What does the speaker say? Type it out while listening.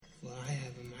Well, I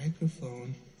have a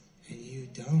microphone, and you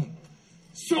don't.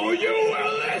 So you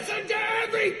will listen to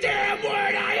every damn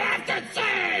word I have to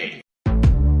say!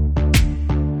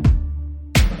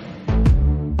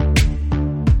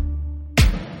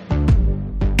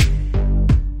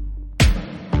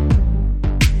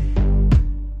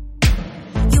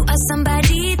 You are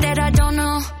somebody that I don't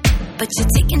know, but you're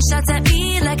taking shots at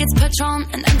me like it's Patron,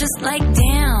 and I'm just like,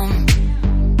 damn.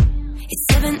 It's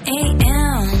 7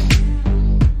 a.m.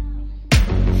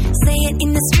 Say it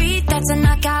in the street, that's a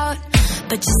knockout.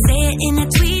 But you say it in a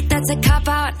tweet, that's a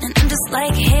cop-out. And I'm just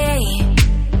like, hey,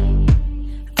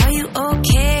 are you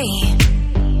okay?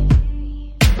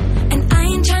 And I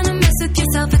ain't trying to mess with your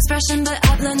self-expression, but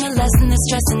I've learned a lesson that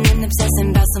stressing and obsessing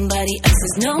about somebody else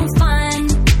is no fun.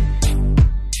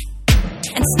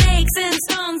 And snakes and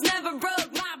stones never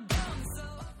broke my bones, so...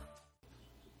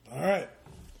 All right.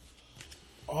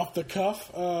 Off the cuff.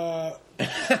 I'm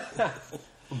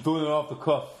doing it off the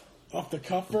cuff. Off the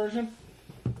cuff version.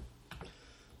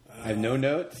 I have no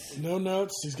notes. No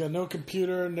notes. He's got no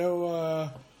computer,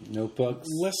 no Notebooks.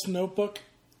 list notebook.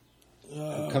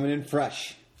 I'm coming in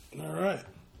fresh. All right.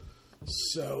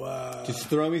 So Just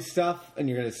throw me stuff, and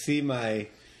you're going to see my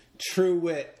true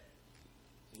wit.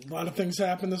 a lot of things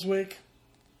happened this week.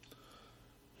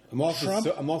 I'm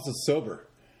also sober.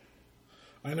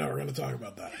 I know, we're going to talk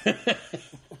about that.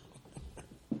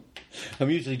 I'm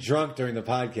usually drunk during the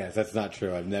podcast. That's not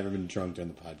true. I've never been drunk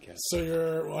during the podcast.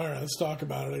 So all right, let's talk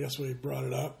about it. I guess we brought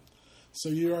it up. So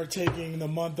you are taking the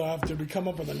month off. Did we come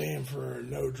up with a name for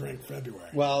No Drink February?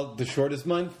 Well, the shortest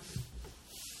month.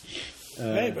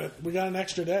 Hey, but we got an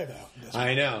extra day, though.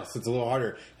 I know, so it's a little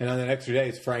harder. And on that extra day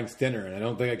is Frank's dinner, and I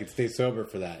don't think I could stay sober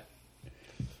for that.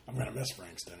 I'm going to miss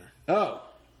Frank's dinner. Oh,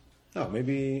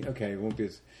 maybe, okay, it won't be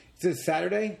as... Is it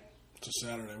Saturday? It's a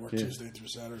Saturday. We're Tuesday through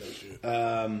Saturday shoot.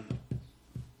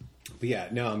 But yeah,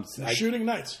 no, shooting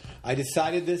nights. I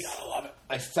decided this. Gotta love it.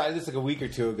 I decided this like a week or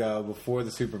two ago, before the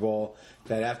Super Bowl,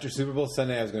 that after Super Bowl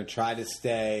Sunday, I was going to try to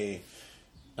stay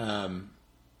off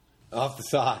the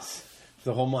sauce for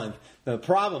the whole month. The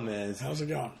problem is, How's it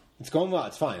going? it's going well.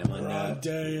 It's fine. I'm We're on on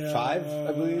day 5,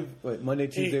 I believe. Wait, Monday,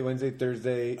 Tuesday, 8. Wednesday,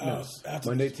 Thursday. No, after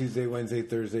Monday, this. Tuesday, Wednesday,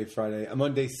 Thursday, Friday. I'm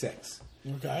on day 6.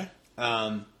 Okay.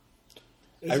 Um,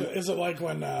 Is it like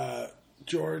when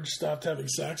George stopped having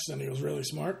sex and he was really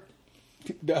smart?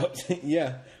 no,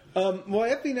 yeah. Well,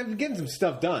 I've been getting some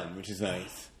stuff done, which is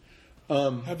nice.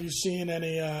 Have you seen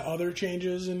any other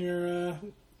changes in your...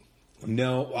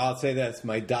 No, I'll say this.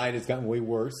 My diet has gotten way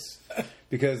worse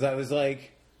because I was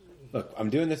like, look, I'm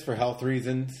doing this for health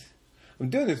reasons. I'm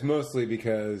doing this mostly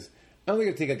because I'm only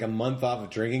going to take like a month off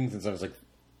of drinking since I was like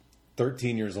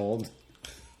 13 years old.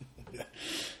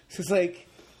 So it's like,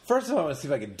 first of all, I want to see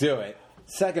if I can do it.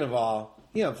 Second of all,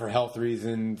 for health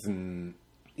reasons and,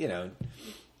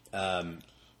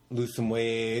 lose some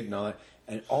weight and all that.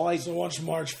 And So once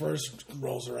March 1st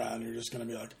rolls around, you're just going to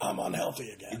be like, I'm unhealthy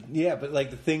again. Yeah, but like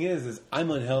the thing is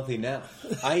I'm unhealthy now.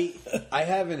 I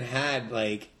haven't had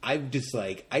I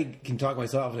can talk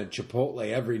myself into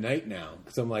Chipotle every night now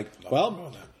because I'm like,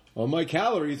 well, my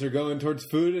calories are going towards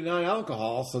food and not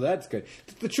alcohol, so that's good.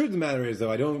 The truth of the matter is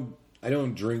though, I don't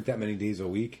drink that many days a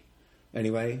week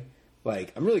anyway.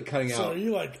 Like I'm really cutting out. So are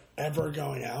you ever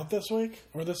going out this week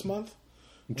or this month?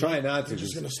 I'm trying not to. You're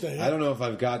just going to stay in? I don't know if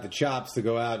I've got the chops to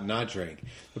go out and not drink.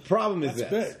 The problem is That's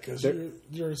this. big because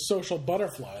you're a social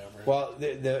butterfly over here. Well,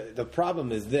 the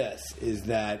problem is this, is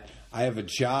that I have a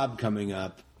job coming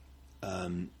up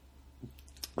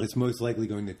that's most likely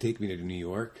going to take me to New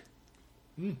York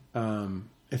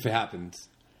if it happens.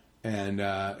 And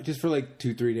just for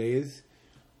 2-3 days,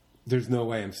 there's no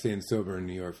way I'm staying sober in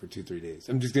New York for 2-3 days.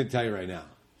 I'm just going to tell you right now.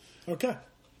 Okay.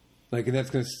 And that's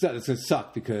going to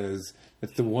suck because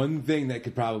that's the one thing that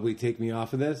could probably take me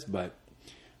off of this. But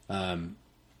I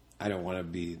don't want to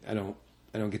be. I don't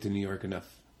get to New York enough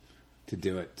to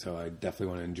do it. So I definitely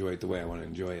want to enjoy it the way I want to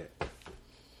enjoy it.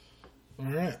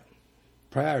 All right.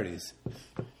 Priorities.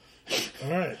 All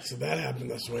right. So that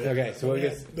happened this week. Okay. So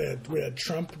we had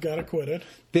Trump got acquitted.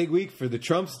 Big week for the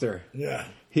Trumpster. Yeah.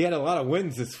 He had a lot of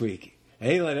wins this week, and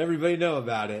he let everybody know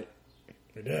about it.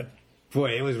 He did.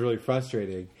 Boy, it was really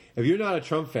frustrating. If you're not a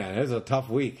Trump fan, it was a tough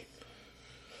week.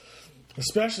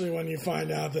 Especially when you find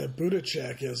out that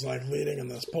Buttigieg is leading in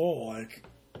this poll. I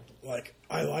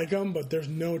like him, but there's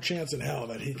no chance in hell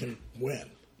that he can win.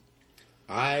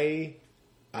 I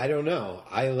don't know.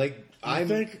 I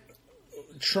think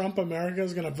Trump America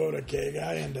is going to vote a gay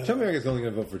guy into... Trump America is only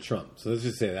going to vote for Trump, so let's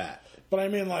just say that. But I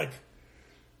mean, I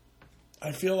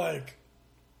feel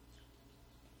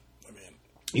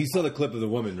You saw the clip of the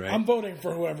woman, right? I'm voting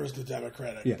for whoever's the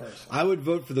Democratic Yeah, person. I would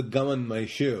vote for the gum on my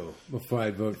shoe before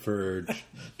I'd vote for Trump.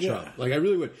 Yeah. Like I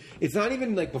really would. It's not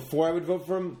even like before I would vote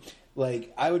for him.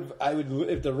 Like I would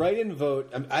if the write-in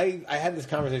vote. I had this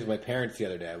conversation with my parents the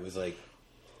other day. I was like,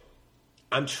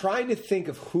 I'm trying to think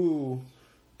of who,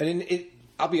 and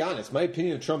I'll be honest. My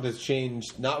opinion of Trump has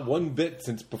changed not one bit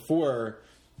since before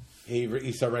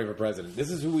he started running for president. This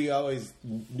is who we always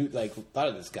knew, like thought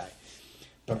of this guy.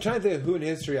 But I'm trying to think of who in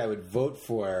history I would vote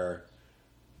for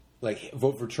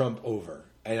Trump over.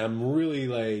 And I'm really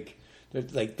like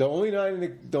the only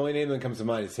name that comes to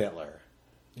mind is Hitler.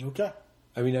 Okay.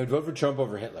 I mean, I would vote for Trump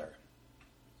over Hitler.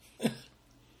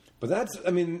 But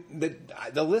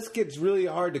the list gets really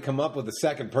hard to come up with a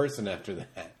second person after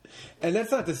that. And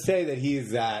that's not to say that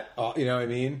he's that, you know what I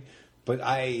mean? But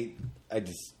I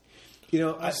just,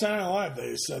 on Saturday Night Live,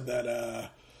 they said that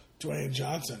Dwayne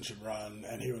Johnson should run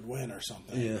and he would win or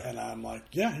something. Yeah. And I'm like,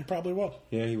 yeah, he probably will.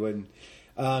 Yeah, he wouldn't.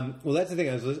 Well, that's the thing.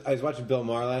 I was watching Bill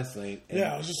Maher last night.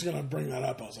 Yeah, I was just going to bring that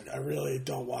up. I was like, I really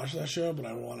don't watch that show, but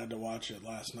I wanted to watch it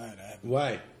last night.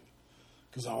 Why?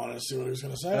 Because I wanted to see what he was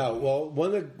going to say. Oh, well,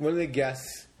 one of the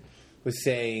guests was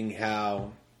saying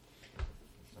how,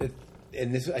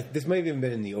 and this might have even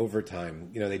been in the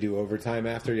overtime. They do overtime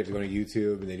after. You have to go to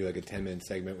YouTube, and they do like a 10-minute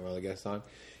segment where all the guests on.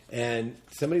 And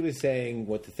somebody was saying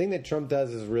what the thing that Trump does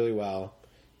is really well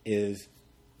is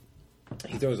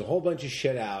he throws a whole bunch of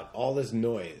shit out, all this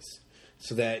noise,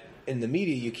 so that in the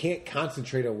media you can't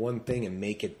concentrate on one thing and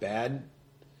make it bad.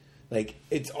 Like,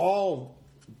 it's all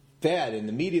bad, and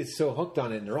the media is so hooked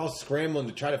on it, and they're all scrambling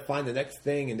to try to find the next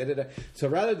thing, and da-da-da. So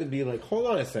rather than be like, hold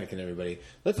on a second, everybody,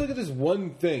 let's look at this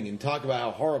one thing and talk about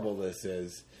how horrible this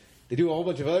is, they do a whole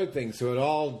bunch of other things, so it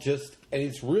all just, and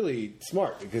it's really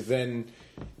smart, because then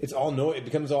it's all noise, it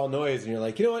becomes all noise, and you're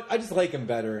like, you know what, I just like him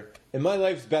better, and my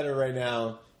life's better right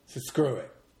now, so screw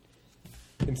it.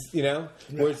 And,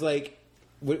 whereas like,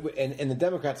 and the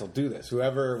Democrats will do this,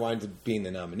 whoever winds up being the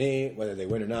nominee, whether they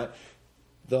win or not,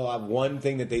 they'll have one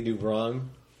thing that they do wrong,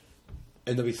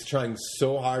 and they'll be trying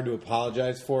so hard to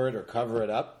apologize for it or cover it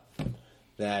up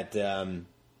that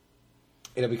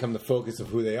it'll become the focus of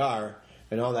who they are,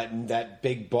 and all that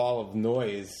big ball of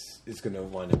noise is going to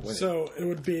wind up winning. So it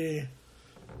would be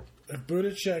if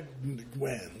Buttigieg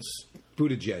wins.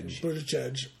 Buttigieg,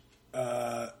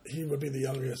 he would be the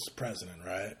youngest president,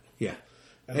 right? Yeah,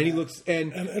 and he looks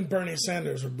and Bernie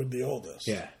Sanders would be the oldest.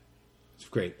 Yeah, it's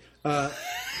great.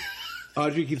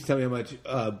 Audrey keeps telling me how much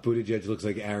Buttigieg looks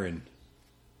like Aaron.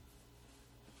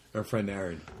 Our friend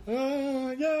Aaron.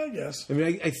 Yeah, I guess. I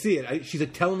mean, I see it. She's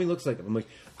like, telling me looks like him. I'm like,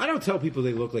 I don't tell people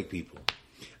they look like people.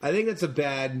 I think that's a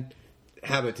bad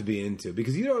habit to be into.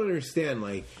 Because you don't understand,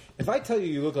 like, if I tell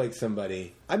you look like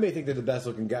somebody, I may think they're the best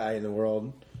looking guy in the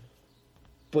world.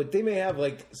 But they may have,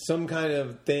 like, some kind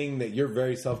of thing that you're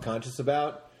very self-conscious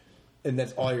about. And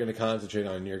that's all you're going to concentrate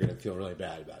on, and you're going to feel really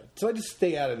bad about it. So I just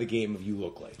stay out of the game of you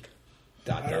look like.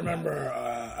 I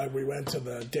remember we went to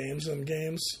the Damson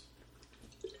games,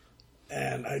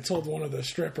 and I told one of the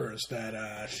strippers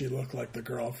that she looked like the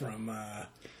girl from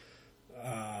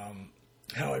How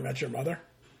I Met Your Mother,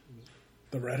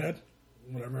 the redhead,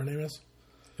 whatever her name is.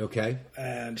 Okay.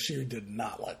 And she did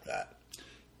not like that.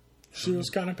 She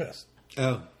was kind of pissed.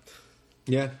 Oh.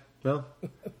 Yeah. Well.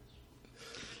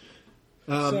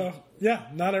 So, yeah,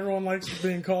 not everyone likes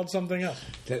being called something else.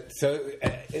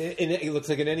 It looks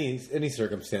like in any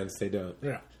circumstance they don't.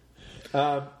 Yeah.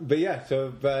 But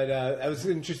that was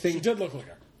interesting. She did look like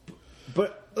her.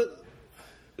 But,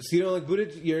 so you don't like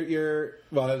Buttigieg? You're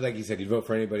well, like you said, you'd vote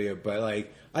for anybody, but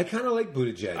like, I kind of like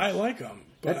Buttigieg. I like him,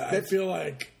 but I feel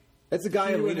like that's a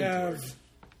guy he would leaning have towards.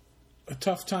 A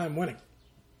tough time winning.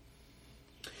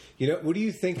 What do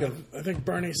you think of... I think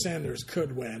Bernie Sanders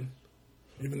could win.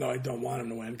 Even though I don't want him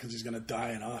to win because he's going to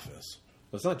die in office.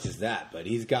 Well, it's not just that, but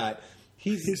he's like,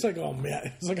 oh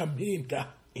man, he's like a mean guy.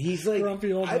 He's like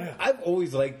grumpy old man. I've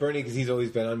always liked Bernie because he's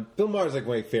always been on. Bill Maher's like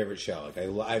my favorite show.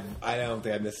 Like I don't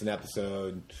think I've missed an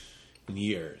episode in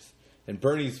years. And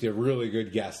Bernie's a really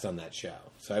good guest on that show.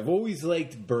 So I've always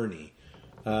liked Bernie.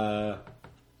 I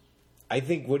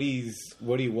think what he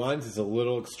wants is a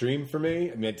little extreme for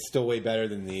me. I mean, it's still way better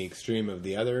than the extreme of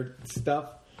the other stuff.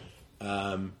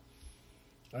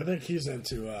 I think he's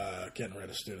into getting rid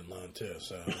of student loan too.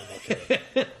 So I'm okay.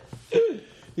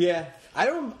 Yeah, I've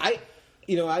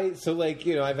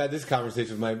had this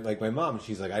conversation with my mom.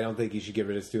 She's like, I don't think you should get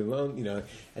rid of student loan.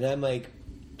 And I'm like,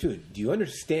 dude, do you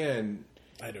understand?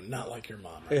 I do not like your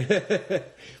mom. Right?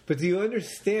 But do you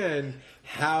understand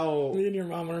how me and your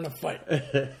mom are in a fight?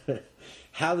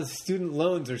 How the student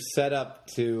loans are set up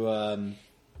to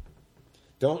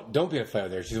Don't be a fight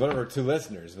with her. She's one of our 2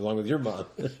 listeners, along with your mom.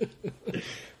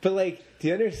 But, like, do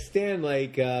you understand,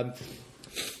 like...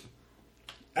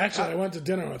 Actually, I went to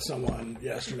dinner with someone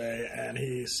yesterday, and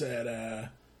he said,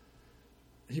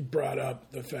 he brought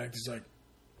up the fact, he's like,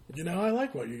 I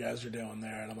like what you guys are doing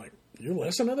there. And I'm like, you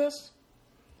listen to this?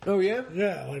 Oh, yeah?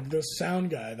 Yeah, like this sound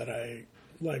guy that I,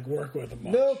 work with a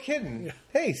bunch. No kidding. Yeah.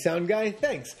 Hey, sound guy,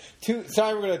 thanks.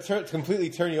 Sorry, we're going to completely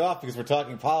turn you off because we're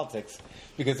talking politics.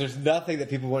 Because there's nothing that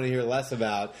people want to hear less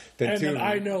about than and that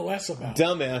I know less about.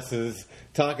 Dumbasses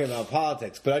talking about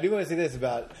politics. But I do want to say this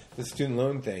about the student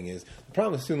loan thing is the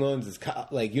problem with student loans is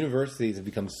universities have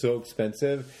become so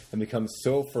expensive and become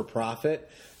so for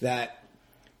profit that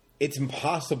it's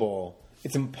impossible.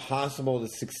 It's impossible to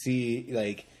succeed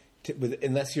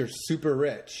unless you're super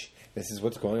rich. This is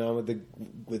what's going on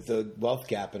with the wealth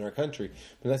gap in our country.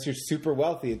 Unless you're super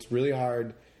wealthy, it's really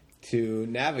hard to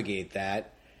navigate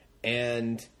that.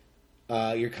 And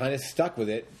you're kind of stuck with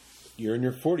it. You're in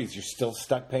your 40s. You're still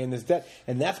stuck paying this debt,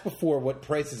 and that's before what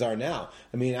prices are now.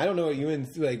 I mean, I don't know what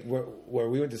where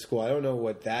we went to school. I don't know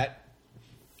what that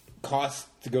costs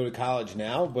to go to college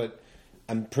now, but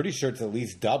I'm pretty sure it's at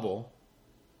least double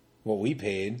what we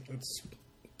paid. It's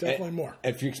definitely more.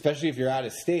 Especially if you're out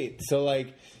of state. So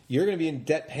you're going to be in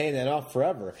debt paying that off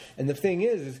forever. And the thing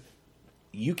is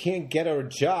you can't get a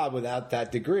job without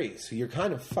that degree. So you're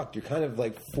kind of fucked. You're kind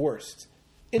of forced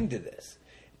into this.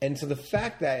 And so the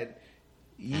fact that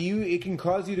it can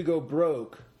cause you to go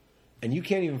broke and you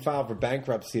can't even file for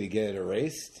bankruptcy to get it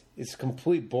erased is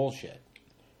complete bullshit.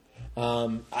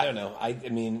 I don't know. I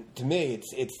mean, to me,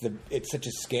 it's such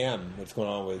a scam what's going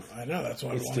on with. I know, that's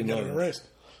why I want to get it erased.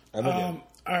 All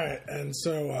right, and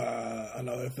so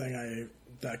another thing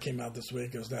that came out this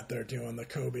week is that they're doing the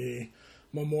Kobe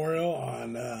Memorial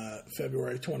on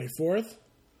February 24th.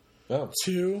 Oh.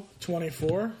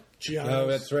 2/24. Oh,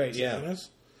 that's right, Giannis,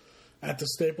 at the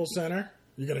Staples Center.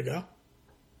 You going to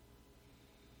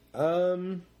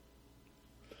go?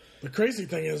 The crazy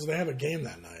thing is they have a game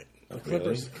that night. The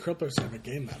Clippers have a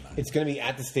game that night. It's going to be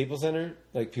at the Staples Center?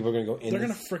 People are going to go in? They're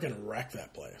going to freaking wreck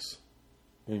that place.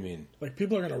 What do you mean?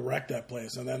 People are going to wreck that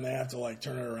place, and then they have to,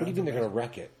 turn it around. What do you mean they're going to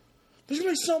wreck it? There's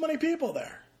going to be so many people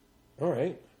there. All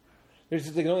right. There's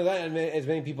only that as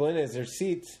many people in it as there's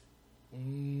seats. I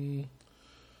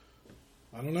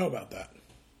don't know about that.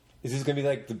 Is this going to be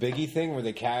like the Biggie thing where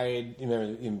they carried...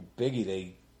 Remember, in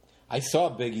Biggie, I saw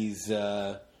Biggie's...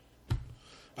 I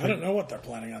don't know what they're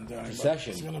planning on doing.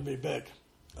 Procession. It's going to be big.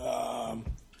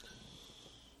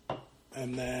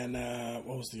 And then,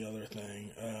 what was the other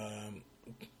thing?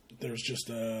 There's just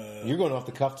a... You're going off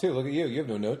the cuff, too. Look at you. You have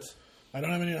no notes. I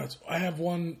don't have any notes. I have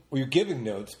one... Well, you're giving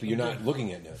notes, but you're not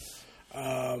looking at notes.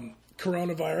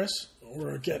 Coronavirus.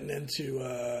 We're getting into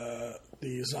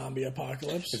the zombie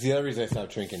apocalypse. It's the other reason I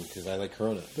stopped drinking, because I like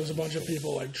Corona. There's a bunch of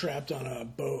people trapped on a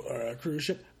boat or a cruise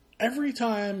ship. Every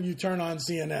time you turn on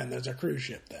CNN, there's a cruise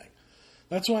ship thing.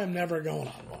 That's why I'm never going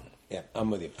on one. Yeah,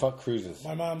 I'm with you. Fuck cruises.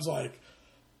 My mom's like,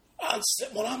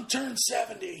 when I'm turned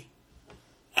 70,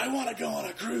 I want to go on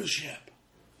a cruise ship.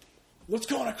 Let's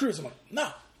go on a cruise. I'm like, no.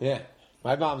 Yeah.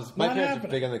 My parents happening. are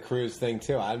big on the cruise thing,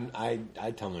 too. I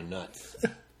tell them they're nuts.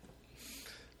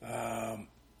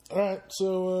 All right,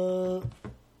 so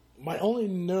my only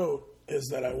note is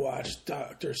that I watched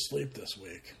Dr. Sleep this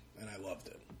week, and I loved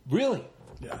it. Really?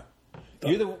 Yeah.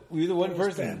 You're the one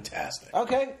person. Fantastic.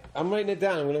 Okay, I'm writing it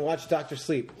down. I'm going to watch Dr.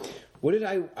 Sleep. What did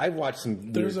I watched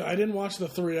some? I didn't watch the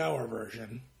 3-hour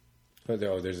version.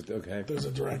 Okay. There's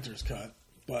a director's cut,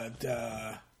 but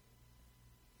I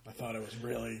thought it was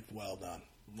really well done.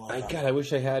 God, I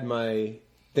wish I had my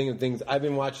thing of things. I've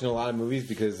been watching a lot of movies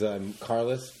because I'm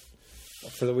carless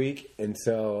for the week, and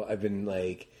so I've been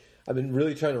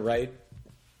really trying to write.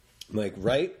 I'm like,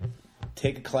 write,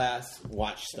 take a class,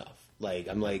 watch stuff.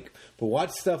 But watch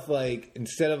stuff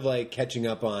instead of catching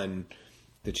up on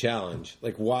the challenge,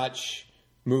 watch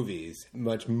movies,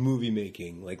 much movie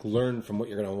making, learn from what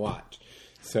you're going to watch.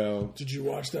 So, did you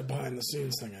watch that behind the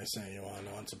scenes thing I sent you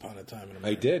on Once Upon a Time in America?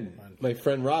 I did. My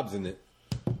friend Rob's in it.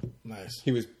 Nice.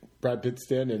 He was Brad Pitt's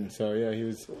stand-in, so yeah, he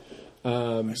was.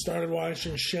 I started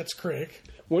watching Schitt's Creek.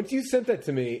 Once you sent that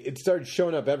to me, it started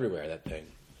showing up everywhere. That thing.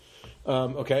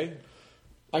 Okay,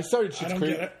 I started Schitt's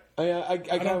Creek. Get it.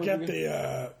 I don't get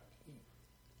the.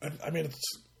 I mean, it's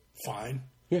fine.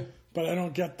 Yeah, but I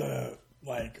don't get the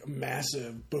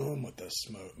massive boom with this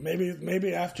movie.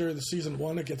 Maybe after the season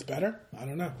 1 it gets better. I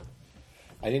don't know.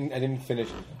 I didn't finish.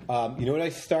 You know what I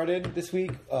started this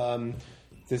week?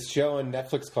 This show on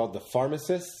Netflix called The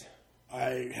Pharmacist.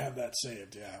 I have that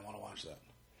saved. Yeah, I want to watch that.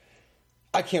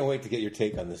 I can't wait to get your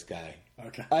take on this guy.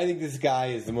 Okay. I think this guy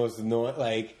is the most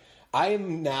annoying. I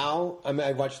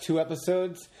watched 2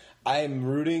 episodes. I am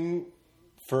rooting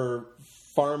for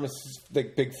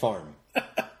Big Farm.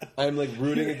 I'm like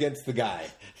rooting against the guy.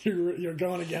 You're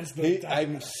going against the.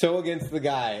 I'm so against the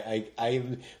guy.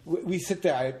 We sit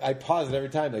there. I pause it every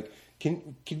time. Like,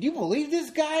 can you believe this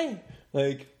guy?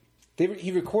 Like,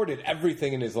 he recorded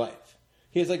everything in his life.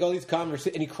 He has like all these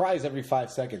conversations, and he cries every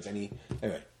 5 seconds. And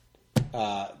anyway,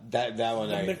 that one.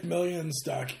 The McMillions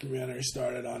documentary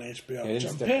started on HBO, which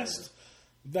I'm pissed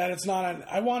that it's not on.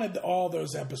 I wanted all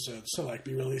those episodes to like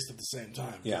be released at the same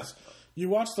time. Yes. You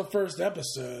watch the first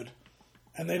episode,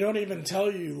 and they don't even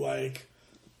tell you like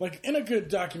in a good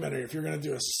documentary, if you're going to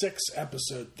do a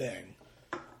 6-episode thing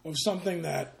of something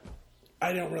that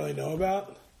I don't really know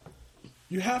about,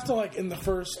 you have to like in the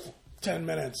first 10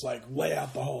 minutes, like, lay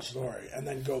out the whole story and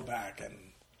then go back and...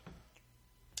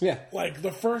 Yeah. Like,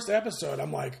 the first episode,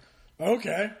 I'm like,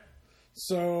 okay.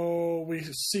 So we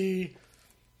see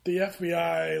the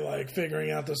FBI, like, figuring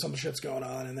out that some shit's going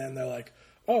on, and then they're like,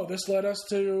 oh, this led us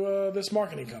to this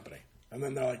marketing company. And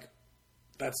then they're like,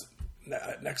 that's...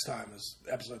 next time is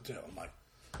episode 2. I'm like,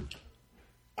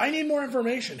 I need more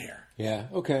information here. Yeah,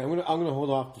 okay. I'm gonna hold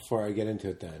off before I get into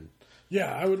it then.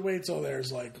 Yeah, I would wait till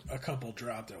there's like a couple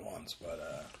dropped at once,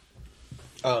 but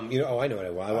I know what I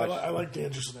watched. I like the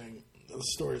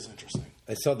story's interesting.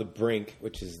 I saw The Brink,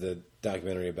 which is the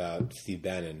documentary about Steve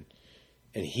Bannon,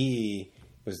 and he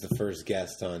was the first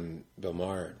guest on Bill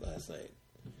Maher last night.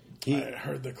 I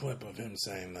heard the clip of him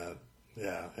saying that,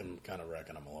 him kind of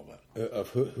wrecking him a little bit. Of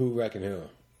who wrecking who?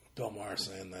 Bill Maher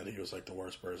saying that he was like the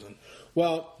worst person.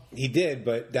 Well, he did,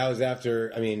 but that was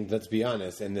after, let's be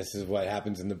honest, and this is what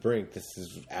happens in The Brink. This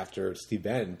is after Steve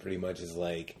Bannon pretty much is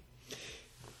like,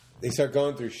 they start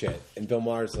going through shit, and Bill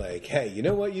Maher's like, hey, you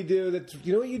know what you do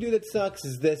that sucks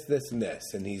is this, this, and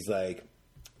this. And he's like,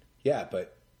 yeah,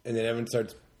 but, and then everyone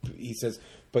starts, he says,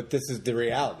 but this is the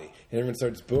reality. And everyone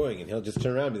starts booing, and he'll just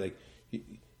turn around and be like,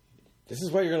 this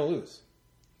is why you're going to lose.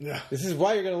 Yeah. This is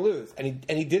why you're going to lose. And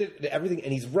he did it to everything,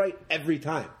 and he's right every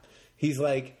time. He's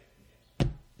like,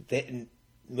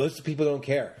 most people don't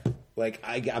care. Like,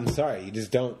 I'm sorry, you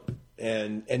just don't.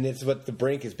 And it's what The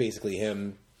Brink is basically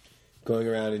him going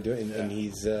around and doing. And he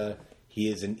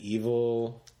is an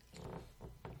evil,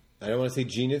 I don't want to say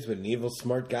genius, but an evil,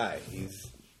 smart guy. He's...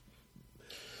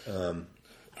 All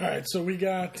right, so we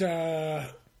got...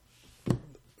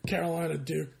 Carolina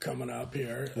Duke coming up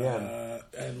here.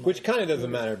 Which kind of doesn't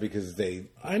matter because they...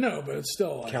 I know, but it's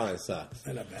still like Carolina sucks.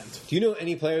 An event. Do you know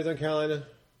any players on Carolina?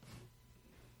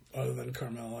 Other than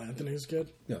Carmelo Anthony's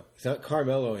kid? No, it's not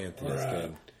Carmelo Anthony's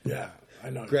kid. Yeah,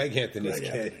 I know. Greg Anthony's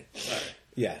kid. Right.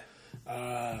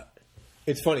 Yeah.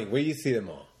 It's funny. Where you see them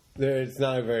all. It's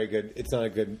not a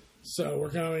good... So we're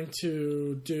going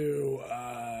to do...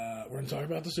 we're going to talk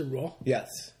about the Super Bowl. Yes.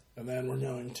 And then we're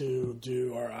going to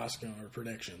do our Oscar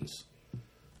predictions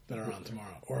that are on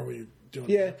tomorrow. Or are we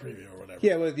doing a preview or whatever?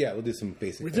 Yeah, we'll do some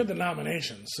basic We did the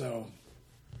nominations, so...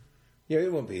 Yeah,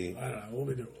 it won't be... I don't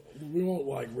know. We won't,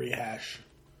 like, rehash.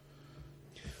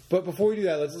 But before we do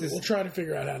that, we'll try to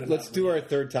figure out how to... Let's do our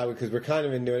third topic, because we're kind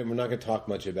of into it, and we're not going to talk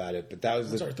much about it. But that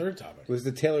was... What's our third topic? It was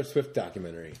the Taylor Swift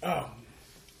documentary. Oh.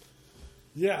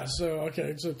 Yeah, so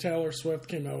Taylor Swift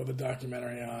came out with a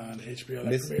documentary on HBO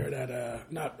that premiered at,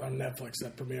 not on Netflix,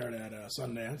 that premiered at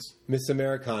Sundance. Miss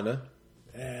Americana.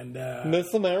 And...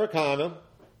 Miss Americana.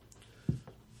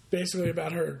 Basically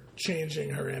about her changing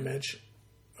her image.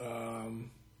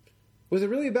 Was it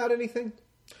really about anything?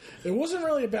 It wasn't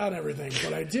really about everything,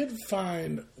 but I did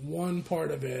find one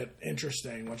part of it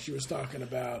interesting when she was talking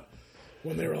about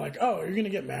when they were like, oh, are you going to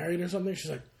get married or something? She's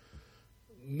like,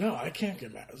 no, I can't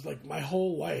get married. It's like my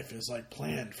whole life is like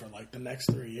planned for like the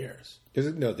next 3 years.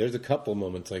 There's a couple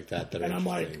moments like that are and I'm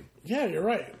like, yeah, you're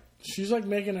right. She's like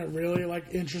making a really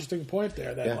like interesting point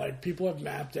there that like people have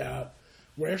mapped out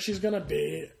where she's going to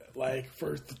be like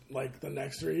for like the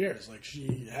next 3 years. Like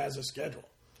she has a schedule.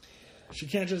 She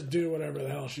can't just do whatever the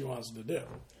hell she wants to do.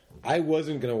 I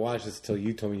wasn't going to watch this until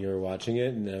you told me you were watching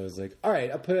it, and I was like, all right,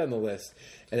 I'll put it on the list.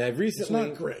 And I've recently... It's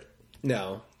not great.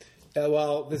 No.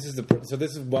 Well, this is the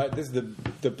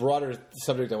broader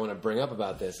subject I want to bring up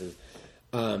about this is,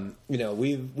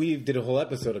 we did a whole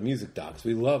episode of music docs.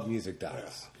 We love music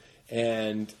docs. Yeah.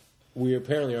 And we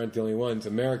apparently aren't the only ones.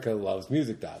 America loves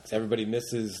music docs. Everybody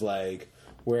misses, like,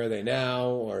 Where Are They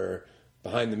Now? Or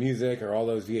Behind the Music or all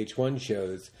those VH1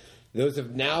 shows. Those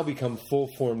have now become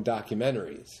full-form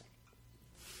documentaries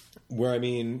where,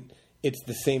 it's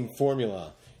the same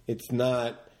formula. It's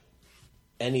not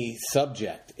any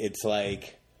subject. It's so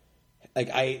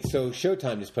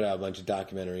Showtime just put out a bunch of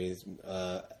documentaries,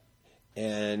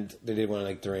 and they did one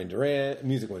like Duran Duran,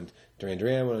 music one. Duran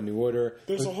Duran, one on New Order.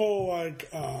 There's a whole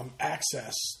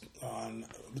access on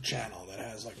the channel that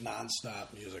has like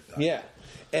nonstop music. Yeah,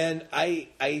 and I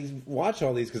watch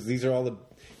all these because these are all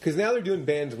because now they're doing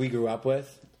bands we grew up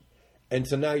with, and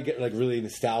so now you get like really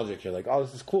nostalgic. You're like, oh,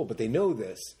 this is cool, but they know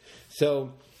this.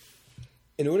 So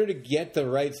in order to get the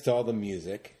rights to all the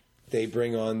music, they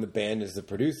bring on the band as the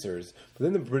producers,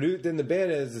 but then the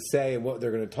band has to say what they're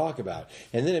going to talk about,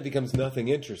 and then it becomes nothing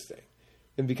interesting.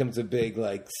 It becomes a big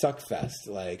like suck fest.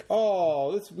 Like,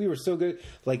 oh, we were so good.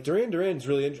 Like Duran Duran's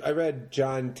really. I read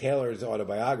John Taylor's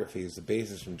autobiography. He's the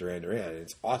bassist from Duran Duran, and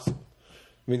it's awesome.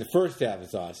 I mean, the first half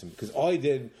is awesome because all he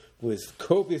did was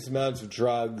copious amounts of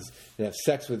drugs and have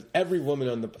sex with every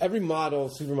woman every model,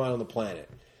 supermodel on the planet,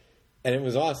 and it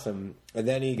was awesome. And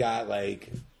then he got like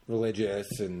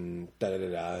religious and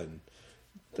da-da-da-da, and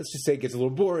let's just say it gets a little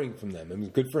boring from them. I mean,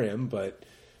 good for him, but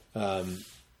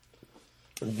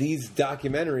these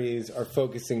documentaries are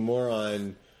focusing more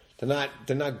on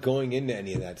they're not going into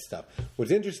any of that stuff.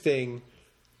 What's interesting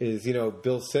is,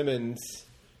 Bill Simmons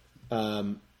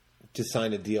just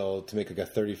signed a deal to make like a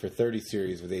 30 for 30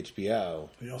 series with HBO.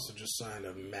 He also just signed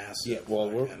a massive. Yeah,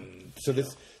 well,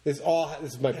 this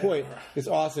is my point. This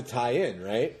all has to tie in,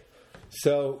 right?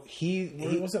 So he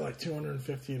was it like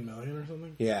 215 million or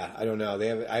something? Yeah, I don't know.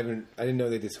 I didn't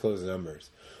know they disclosed the numbers.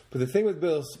 But the thing with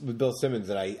Bill Simmons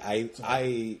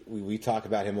that we talk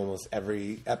about him almost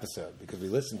every episode because we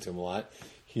listen to him a lot.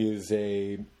 He is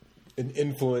an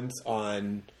influence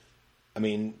on. I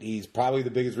mean, he's probably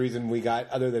the biggest reason we got,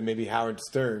 other than maybe Howard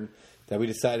Stern, that we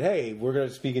decided, hey, we're going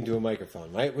to speak into a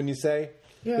microphone, right? When you say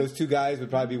those two guys would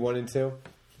probably be 1 and 2.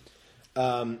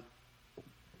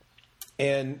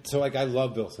 And so, like, I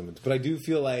love Bill Simmons, but I do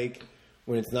feel like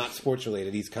when it's not sports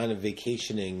related, he's kind of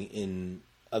vacationing in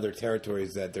other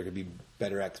territories that there could be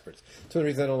better experts. That's one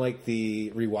reason I don't like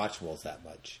the rewatchables that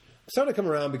much. I'm starting to come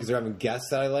around because they're having guests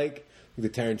that I like. The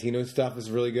Tarantino stuff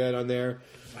is really good on there.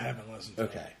 I haven't listened to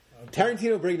it.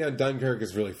 Tarantino breaking down Dunkirk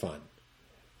is really fun.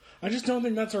 I just don't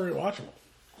think that's a rewatchable.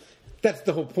 That's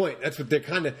the whole point. That's what they're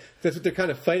kind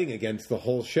of fighting against the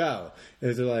whole show.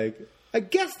 Is they're like, I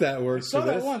guess that works. I saw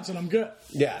that once and I'm good.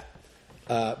 Yeah,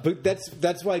 but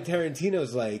that's why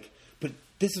Tarantino's like. But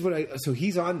this is what so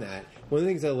he's on that. One of the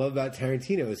things I love about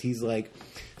Tarantino is he's like,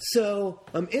 so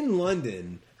I'm in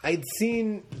London. I'd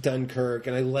seen Dunkirk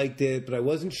and I liked it, but I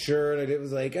wasn't sure. And it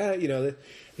was like,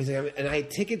 he's like, and I had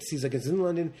tickets. He's like, it's in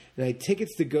London, and I had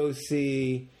tickets to go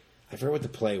see. I forget what the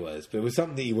play was, but it was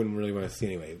something that you wouldn't really want to see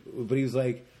anyway. But he was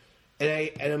like,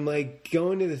 and I'm like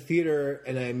going to the theater,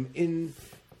 and I'm in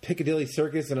Piccadilly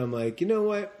Circus, and I'm like, you know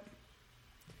what?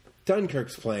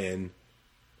 Dunkirk's playing.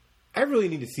 I really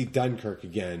need to see Dunkirk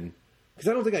again because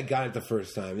I don't think I got it the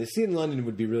first time. To see it in London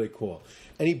would be really cool.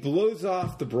 And he blows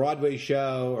off the Broadway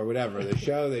show or whatever, the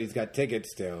show that he's got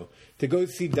tickets to go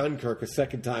see Dunkirk a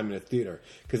second time in a theater.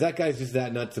 Because that guy's just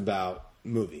that nuts about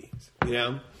movies,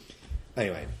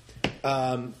 Anyway,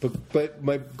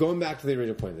 but going back to the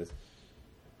original point of this,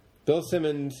 Bill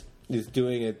Simmons is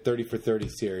doing a 30 for 30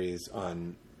 series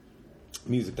on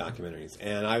music documentaries.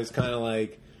 And I was kind of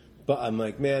like, but I'm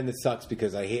like, man, this sucks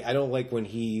because I don't like when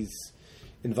he's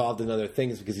involved in other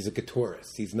things because he's a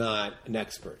guitarist. He's not an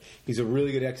expert. He's a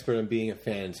really good expert on being a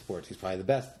fan in sports. He's probably the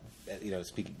best at,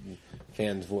 speaking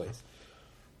fan's voice.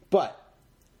 But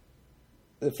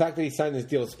the fact that he signed this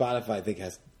deal with Spotify, I think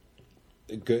has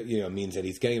a good, means that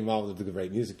he's getting involved with the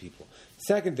right music people.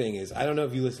 Second thing is, I don't know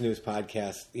if you listen to his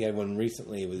podcast. He had one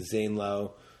recently with Zane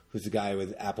Lowe, who's the guy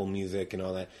with Apple Music and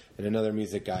all that, and another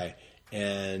music guy.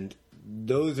 And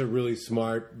those are really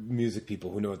smart music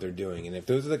people who know what they're doing. And if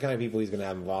those are the kind of people he's going to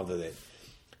have involved with it,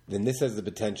 then this has the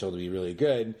potential to be really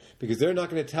good because they're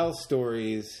not going to tell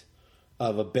stories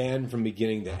of a band from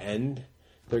beginning to end.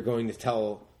 They're going to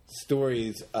tell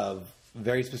stories of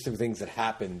very specific things that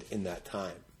happened in that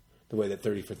time, the way that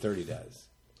 30 for 30 does.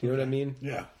 Do you know what I mean?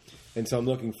 Yeah. And so I'm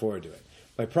looking forward to it.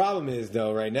 My problem is,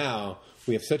 though, right now,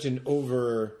 we have such an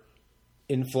over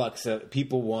influx of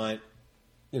people want,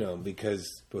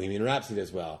 because Bohemian Rhapsody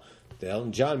does well, the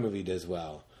Elton John movie does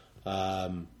well,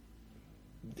 NWA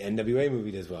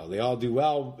movie does well. They all do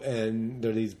well, and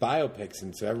they're these biopics,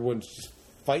 and so everyone's just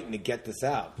fighting to get this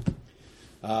out.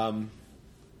 Back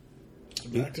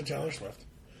to Taylor Swift.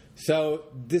 So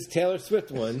this Taylor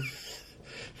Swift one...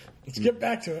 Let's get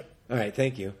back to it. All right,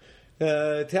 thank you.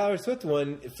 Taylor Swift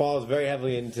one falls very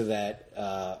heavily into that,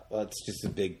 it's just a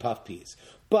big puff piece.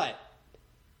 But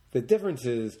the difference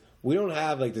is we don't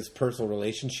have like this personal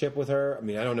relationship with her. I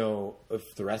mean, I don't know if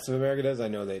the rest of America does. I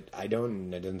know that I don't,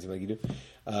 and it doesn't seem like you do.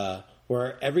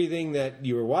 Where everything that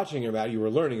you were watching about, you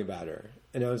were learning about her.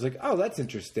 And I was like, oh, that's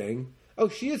interesting. oh,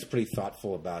 she is pretty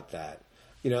thoughtful about that.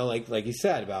 Like you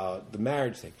said about the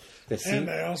marriage thing. And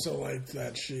I also liked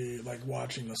that she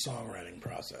watching the songwriting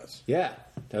process. Yeah,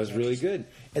 that was really good.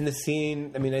 And the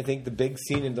scene, I think the big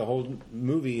scene in the whole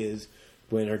movie is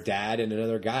when her dad and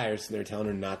another guy are sitting there telling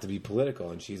her not to be political,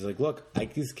 and she's like, "Look, I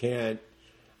just can't.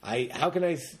 How can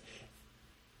I?"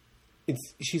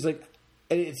 She's like,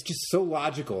 and it's just so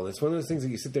logical. And it's one of those things that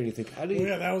you sit there and you think, "How do you?" Well,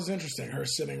 yeah, that was interesting. Her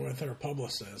sitting with her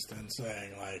publicist and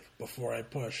saying, before I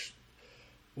push,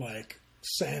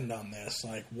 send on this,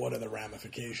 what are the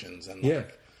ramifications? And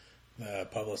the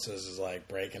publicist is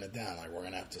breaking it down. We're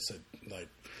gonna have to sit,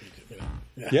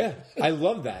 Yeah, I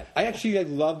love that. I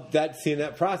love that seeing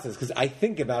that process because I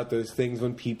think about those things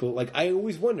when people I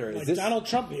always wonder, is this Donald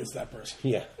Trump needs that person?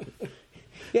 Yeah,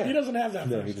 yeah. He doesn't have that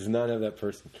person. No, he does not have that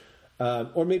person.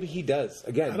 Or maybe he does.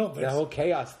 Again, I don't think that whole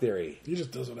chaos theory. He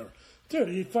just does whatever. Dude,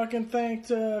 he fucking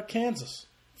thanked Kansas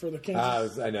for the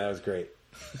Kansas. I know, that was great.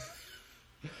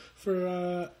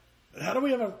 For how do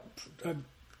we have a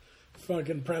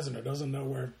fucking president who doesn't know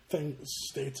where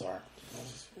states are?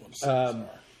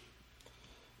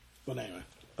 But anyway.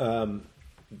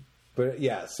 But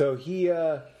yeah, so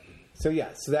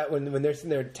that when they're sitting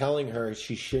there telling her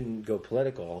she shouldn't go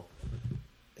political,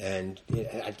 and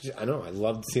I don't know, I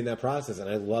loved seeing that process, and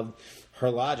I loved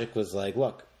her logic was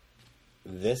look,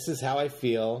 this is how I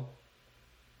feel.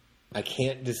 I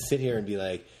can't just sit here and be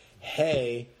like,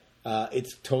 hey.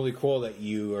 It's totally cool that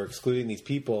you are excluding these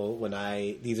people when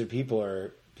these are people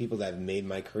that have made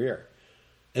my career.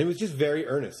 And it was just very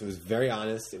earnest. It was very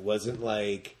honest. It wasn't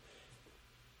like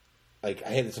I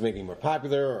had this to make me more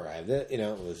popular or I have this, it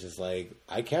was just I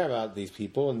care about these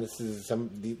people and this is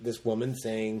this woman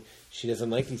saying she doesn't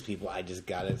like these people. I just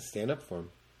got to stand up for them.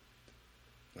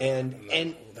 And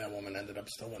that woman ended up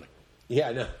still winning. Yeah,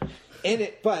 I know.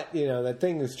 But that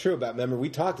thing is true about. Remember, we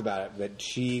talked about it. That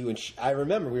I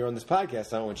remember we were on this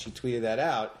podcast when she tweeted that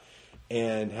out,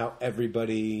 and how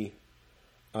everybody,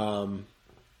 started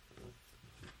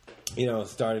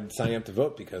signing up to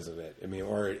vote because of it.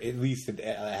 Or at least it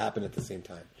happened at the same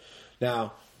time.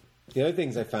 Now, the other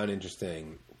things I found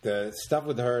interesting, the stuff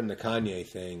with her and the Kanye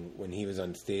thing when he was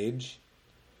on stage.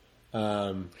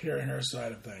 Hearing her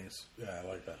side of things. Yeah, I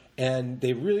like that. And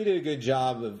they really did a good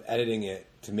job of editing it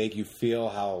to make you feel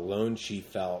how alone she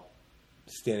felt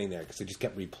standing there because they just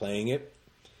kept replaying it.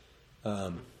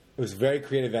 It was very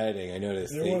creative editing, I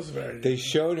noticed. It was very good. They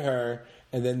showed her,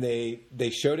 and then they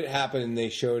showed it happen, and they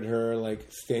showed her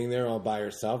standing there all by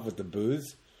herself with the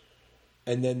booze.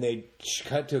 And then they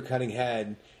cut to a cutting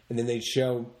head, and then they'd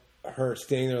show her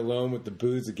standing there alone with the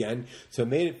booze again. So it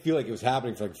made it feel like it was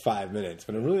happening for 5 minutes,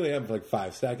 but it really happened for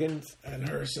 5 seconds. And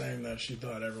her saying that she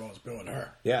thought everyone was booing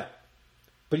her. Yeah.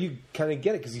 But you kind of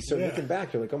get it because you start looking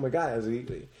back. You're like, oh my God.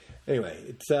 Anyway,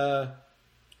 it's...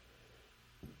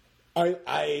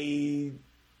 I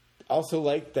also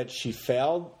liked that she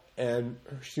failed and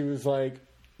she was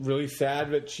really sad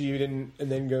that she didn't,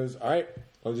 and then goes, all right,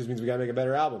 well, it just means we got to make a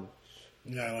better album.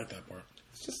 Yeah, I like that part.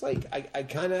 It's just I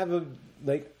kind of have a...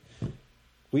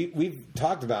 We've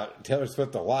talked about Taylor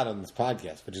Swift a lot on this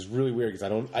podcast, which is really weird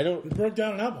because I don't. We broke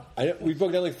down an album. We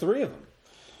broke down 3 of them,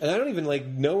 and I don't even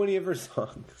know any of her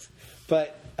songs.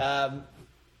 But I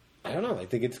don't know. I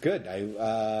think it's good.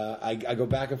 I go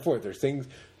back and forth. There's things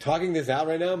talking this out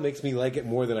right now makes me like it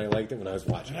more than I liked it when I was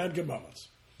watching. It had good moments.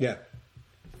 Yeah.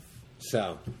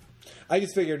 So I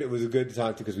just figured it was good to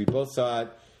talk to because we both saw it,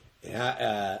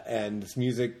 and this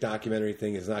music documentary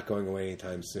thing is not going away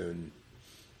anytime soon.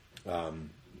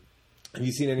 Have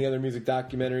you seen any other music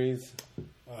documentaries?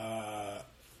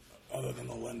 Other than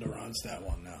the Linda Ronstadt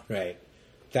one, no. Right.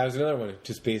 That was another one.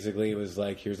 Just basically, it was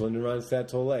here's Linda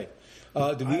Ronstadt's whole life.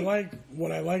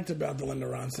 What I liked about the Linda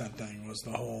Ronstadt thing was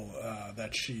the whole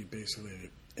that she basically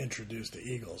introduced the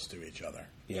Eagles to each other.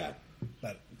 Yeah.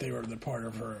 That they were the part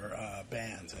of her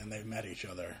band, and they met each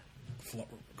other.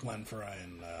 Glenn Frey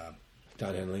and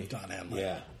Don Henley.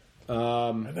 Yeah.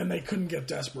 And then they couldn't get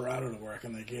Desperado to work,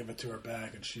 and they gave it to her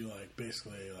back, and she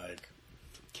basically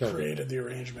created the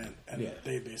arrangement, and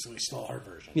they basically stole her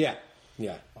version. Yeah.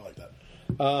 I like that.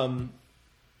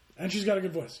 And she's got a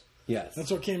good voice. Yes,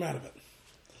 that's what came out of it.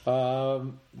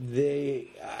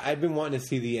 I've been wanting to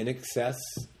see the INXS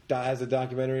as a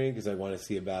documentary because I want to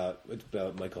see about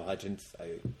Michael Hutchence.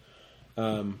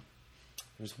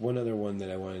 There's one other one that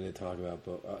I wanted to talk about,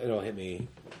 but it'll hit me.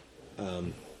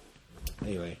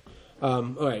 Anyway. All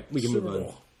right, we can move on.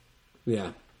 Bowl.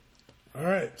 Yeah. All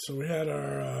right, so we had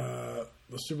our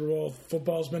the Super Bowl.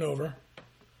 Football's been over.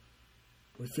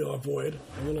 We feel a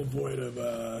little void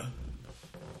of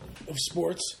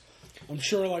sports. I'm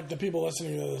sure, the people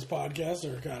listening to this podcast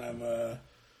are kind of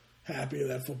happy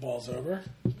that football's over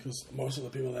because most of the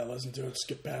people that listen to it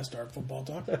skip past our football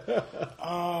talk.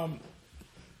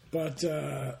 But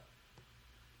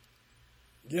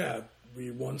yeah,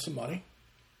 we won some money.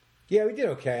 Yeah, we did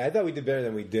okay. I thought we did better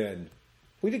than we did.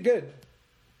 We did good.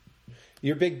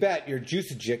 Your big bet, your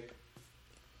Juice-a-Jick.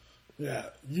 Yeah,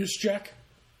 use check.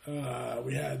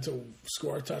 We had to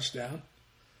score a touchdown.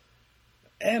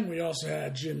 And we also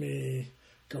had Jimmy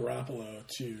Garoppolo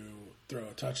to throw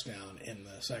a touchdown in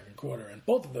the second quarter. And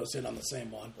both of those hit on the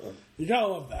same one. You got to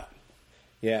love that.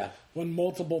 Yeah. When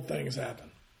multiple things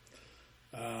happen.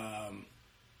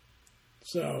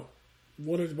 So,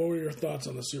 what were your thoughts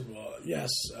on the Super Bowl? Yes,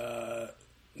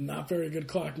 not very good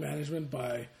clock management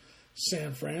by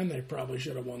San Fran. They probably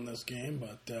should have won this game,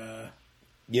 but...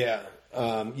 Yeah.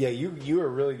 You were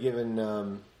really giving,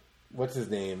 what's his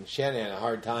name, Shanahan a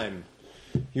hard time.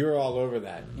 You were all over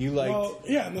that. You liked... Well,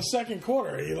 yeah, in the second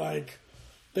quarter,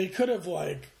 they could have,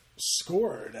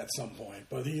 scored at some point,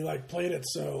 but he, played it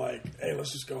so, hey,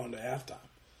 let's just go into halftime.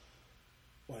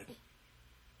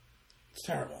 It's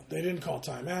terrible. They didn't call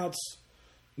timeouts.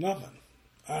 Nothing.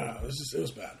 I don't know. It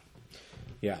was bad.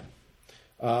 Yeah.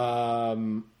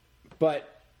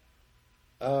 But,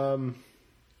 I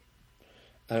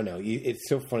don't know. It's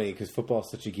so funny because football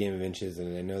is such a game of inches,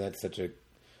 and I know that's such a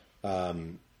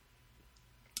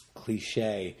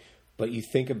cliche, but you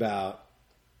think about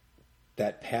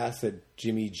that pass that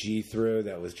Jimmy G threw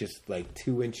that was just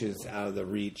 2 inches out of the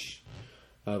reach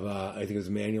of, I think it was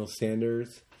Emmanuel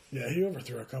Sanders. Yeah, he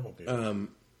overthrew a couple people.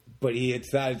 But he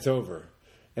hits that, it's over.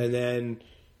 And then,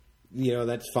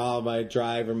 that's followed by a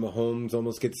drive where Mahomes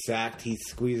almost gets sacked. He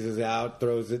squeezes out,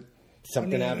 throws it.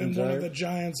 Something happens. In one of the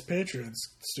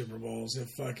Giants-Patriots Super Bowls, if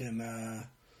fucking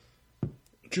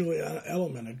Julian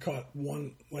Edelman had caught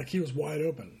one, he was wide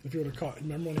open. If he would have caught,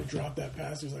 remember when he dropped that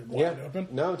pass? He was wide open.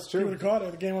 No, it's true. If he would have caught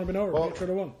it, the game would have been over. Well,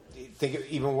 Patriot would have won. Think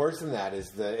even worse than that is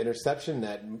the interception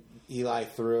that Eli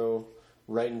threw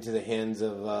right into the hands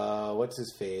of what's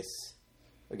his face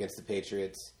against the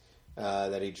Patriots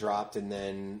that he dropped, and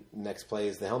then next play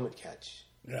is the helmet catch.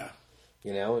 Yeah.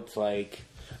 It's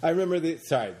I remember the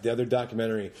other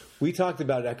documentary. We talked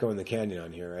about Echo in the Canyon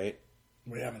on here, right?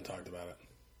 We haven't talked about it.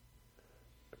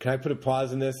 Can I put a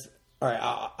pause in this? All right,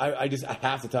 I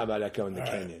have to talk about Echo in the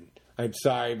Canyon. Right. I'm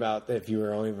sorry about if you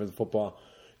were only for the football.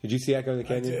 Did you see Echo in the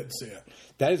Canyon? I did see it.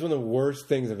 That is one of the worst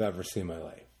things I've ever seen in my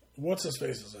life. What's his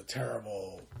face is a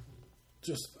terrible.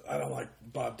 I don't like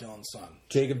Bob Dylan's son.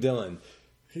 Jacob Dylan.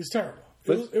 He's terrible.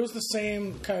 It was the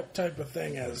same type of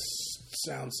thing as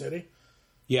Sound City.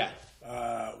 Yeah.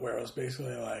 Where it was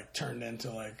basically turned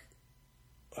into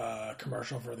a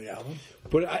commercial for the album.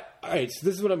 But all right, so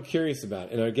this is what I'm curious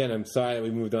about. And again, I'm sorry that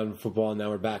we moved on from football and now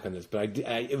we're back on this. But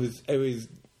it was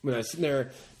when I was sitting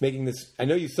there making this. I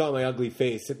know you saw my ugly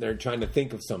face sitting there trying to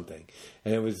think of something,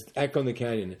 and it was Echo in the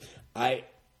Canyon.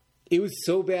 It was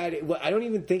so bad. I don't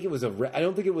even think it was I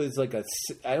don't think it was I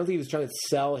don't think he was trying to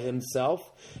sell himself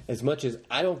as much as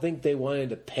I don't think they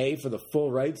wanted to pay for the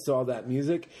full rights to all that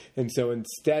music. And so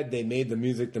instead they made the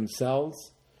music themselves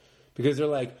because they're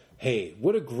like, hey,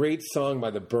 what a great song by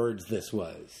the Byrds this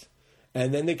was.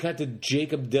 And then they cut to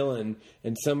Jacob Dylan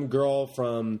and some girl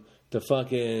from the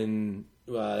fucking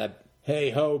that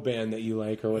Hey Ho band that you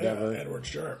like or whatever. Yeah, Edward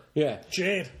Sharpe. Yeah.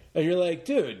 Jade. And you're like,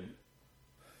 dude,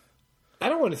 I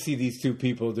don't want to see these two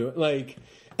people do it.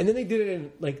 And then they did it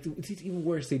in, it's even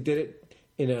worse. They did it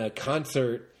in a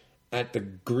concert at the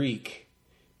Greek.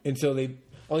 And so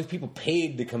all these people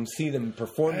paid to come see them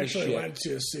perform this shit. I actually went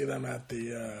to see them at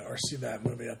see that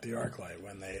movie at the ArcLight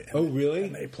when they... Oh, really?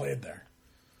 And they played there.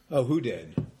 Oh, who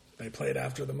did? They played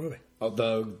after the movie. Oh,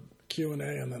 the... Q&A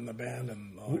and then the band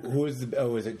and all that. Who was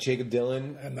was it Jacob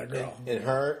Dylan? And the girl. And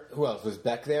her? Who else? Was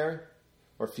Beck there?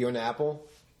 Or Fiona Apple?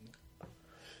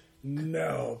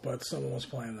 No, but someone was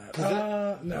playing that.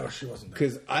 No, she wasn't there.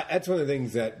 Because that's one of the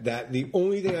things that the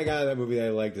only thing I got out of that movie that I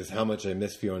liked is how much I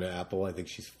miss Fiona Apple. I think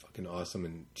she's fucking awesome,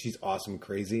 and she's awesome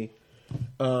crazy.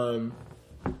 But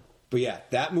yeah,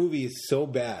 that movie is so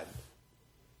bad.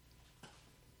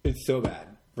 It's so bad,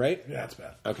 right? Yeah, it's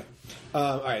bad. Okay.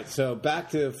 All right, so back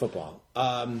to football.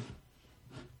 All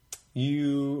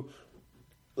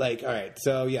right,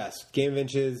 so yes, game of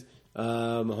inches,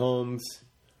 Mahomes...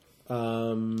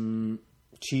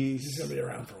 Chiefs. He's going to be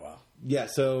around for a while. Yeah,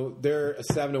 so they're a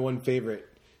 7-1 favorite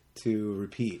to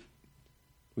repeat.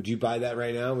 Would you buy that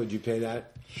right now? Would you pay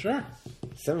that? Sure.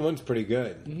 7-1's pretty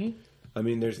good. Mm-hmm. I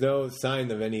mean, there's no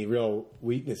sign of any real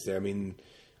weakness there. I mean,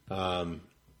 who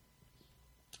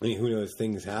knows?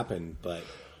 Things happen, but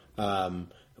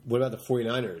what about the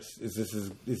 49ers?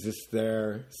 Is this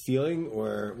their ceiling,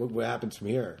 or what happens from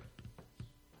here?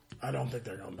 I don't think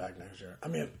they're going back next year. I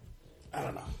mean, I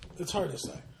don't know. It's hard to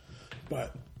say.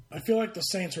 But I feel like the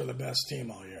Saints were the best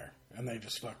team all year, and they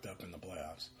just fucked up in the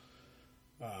playoffs.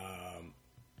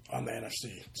 On the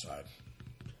NFC side.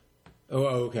 Oh,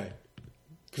 okay.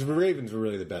 Because the Ravens were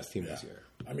really the best team this year.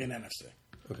 I mean NFC.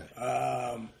 Okay.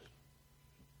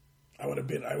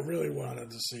 I really wanted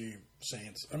to see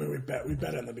Saints. I mean, we bet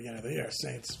in the beginning of the year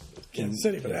Saints, Kansas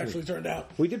City, but it actually turned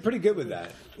out we did pretty good with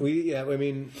that. I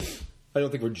mean, I don't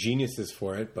think we're geniuses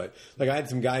for it, but like I had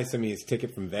some guy send me his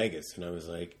ticket from Vegas, and I was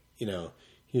like, he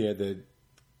had the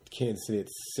Kansas City at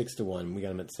 6-1. We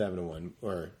got him at 7-1.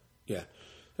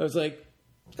 I was like,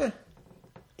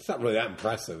 it's not really that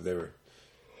impressive.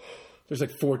 There's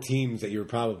like 4 teams that you were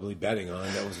probably betting on.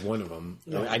 That was one of them.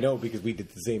 Yeah. I know because we did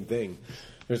the same thing.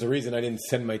 There's a reason I didn't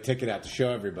send my ticket out to show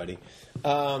everybody.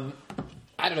 I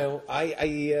don't know.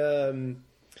 I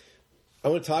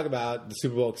want to talk about the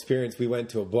Super Bowl experience. We went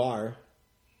to a bar,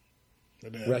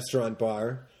 restaurant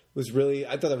bar. I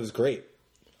thought that was great.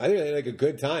 I think I had like a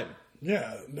good time.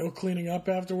 Yeah, no cleaning up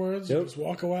afterwards. Nope. Just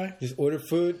walk away. Just order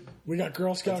food. We got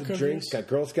Girl Scout cookies. Drinks. Got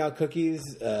Girl Scout cookies.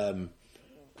 The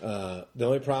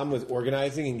only problem was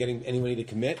organizing and getting anybody to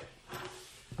commit,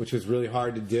 which was really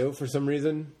hard to do for some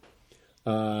reason.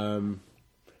 But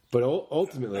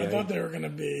ultimately, I thought they were going to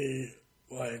be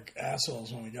like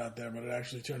assholes when we got there, but it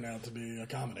actually turned out to be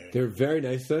accommodating. They're very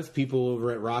nice to us. People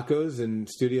over at Rocco's in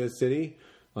Studio City,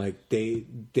 like they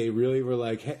really were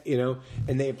like, and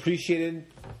they appreciated.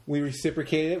 We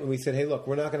reciprocated it when we said, "Hey, look,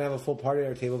 we're not going to have a full party at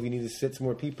our table. We need to sit some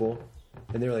more people."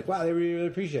 And they were like, "Wow, they really, really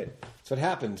appreciate it." So it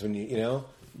happens when you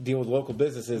deal with local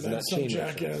businesses and not some chain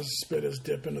jackass restaurants. spit his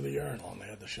dip into the urinal, and they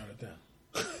had to shut it down.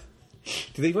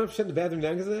 Did they even have to shut the bathroom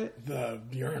down because of that? The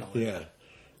urinal. Yeah.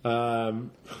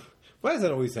 Why does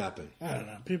that always happen? I don't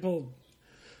know. People.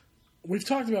 We've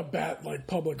talked about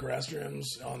public restrooms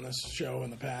on this show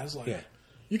in the past.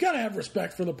 You got to have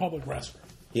respect for the public restroom.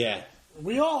 Yeah.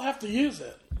 We all have to use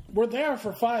it. We're there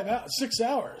for 6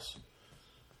 hours.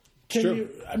 True.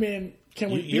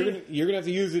 Can we? You're gonna have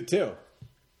to use it too.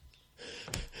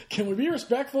 Can we be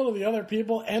respectful to the other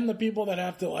people and the people that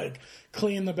have to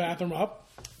clean the bathroom up?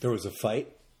 There was a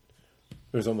fight.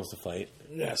 There was almost a fight.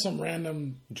 Yeah, some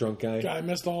random drunk guy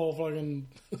missed the whole fucking.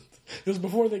 It was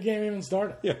before the game even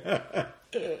started. Yeah.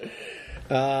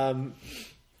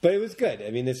 But it was good.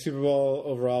 I mean, the Super Bowl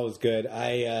overall was good.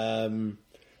 I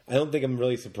don't think I'm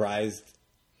really surprised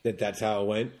that that's how it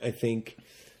went. I think,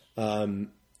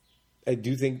 I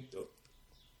do think,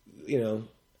 the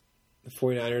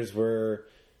 49ers were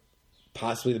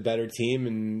possibly the better team,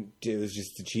 and it was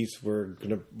just the Chiefs were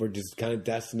just kind of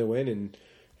destined to win,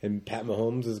 and Pat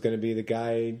Mahomes is going to be the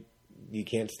guy. You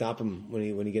can't stop him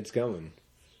when he gets going.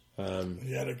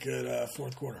 He had a good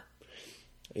fourth quarter.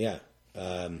 Yeah.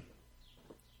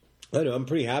 I don't know. I'm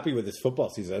pretty happy with this football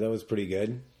season. I thought it was pretty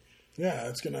good.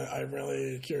 Yeah, I'm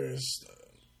really curious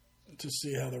to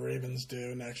see how the Ravens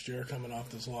do next year coming off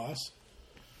this loss.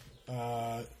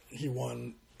 He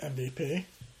won MVP.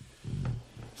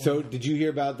 So, did you hear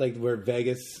about where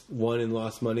Vegas won and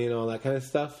lost money and all that kind of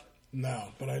stuff? No,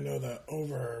 but I know that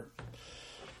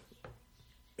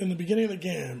in the beginning of the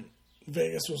game,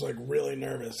 Vegas was really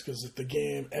nervous because if the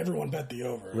game, everyone bet the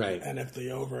over, right? And if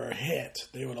the over hit,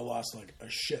 they would have lost a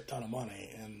shit ton of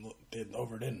money, and the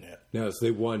over didn't hit. No, so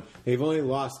they won. They've only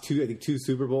lost two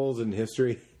Super Bowls in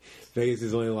history. Vegas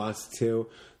has only lost 2.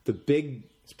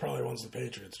 It's probably one's the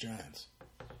Patriots, Giants.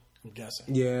 I'm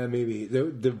guessing. Yeah, maybe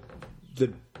the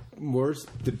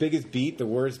biggest beat, the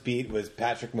worst beat was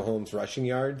Patrick Mahomes' rushing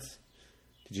yards.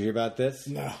 Did you hear about this?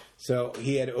 No. So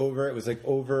he had over. It was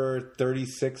over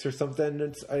 36 or something.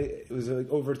 It was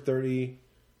over 30.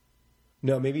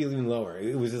 No, maybe even lower.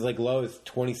 It was as low as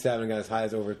 27 and got as high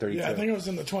as over 32. Yeah, I think it was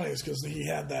in the 20s because he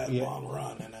had that long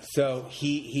run in it. So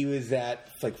he was at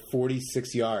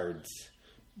 46 yards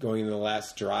going into the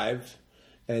last drive,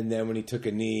 and then when he took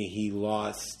a knee, he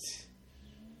lost,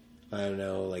 I don't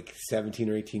know, 17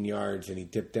 or 18 yards, and he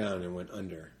dipped down and went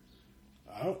under.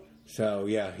 Oh. So,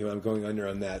 yeah, he went going under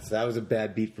on that. So that was a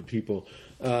bad beat for people.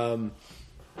 I'm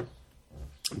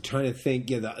trying to think.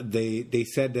 Yeah, they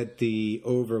said that the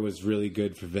over was really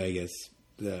good for Vegas.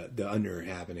 The under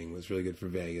happening was really good for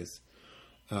Vegas.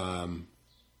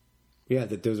 Yeah,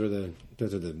 those are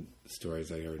the stories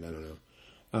I heard. I don't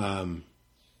know.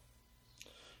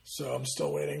 So I'm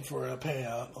still waiting for a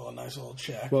payout, a nice little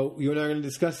check. Well, you and I are going to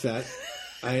discuss that.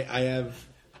 I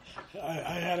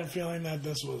had a feeling that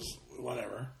this was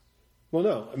whatever. Well,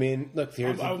 no. I mean, look,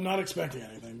 I was not expecting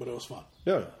anything, but it was fun.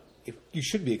 No. You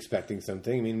should be expecting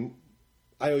something. I mean,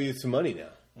 I owe you some money now.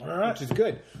 All right. Which is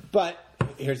good. But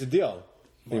here's the deal.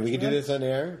 And we can do this on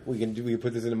air. We can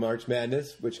put this into March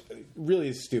Madness, which really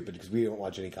is stupid because we don't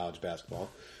watch any college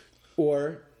basketball,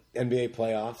 or NBA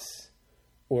playoffs,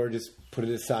 or just put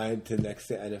it aside to next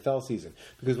NFL season.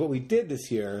 Because what we did this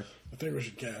year, I think we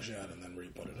should cash out and then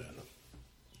re-put it in.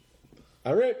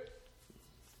 All right.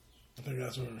 I think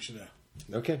that's what we should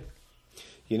do. Okay.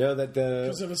 You know that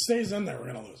because if it stays in there, we're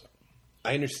gonna lose it.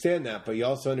 I understand that, but you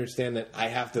also understand that I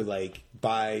have to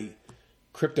buy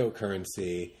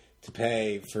cryptocurrency to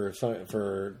pay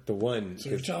for the one. So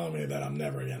you're telling me that I'm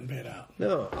never getting paid out?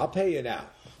 No, I'll pay it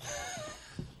out.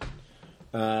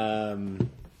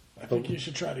 I think you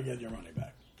should try to get your money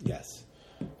back. Yes.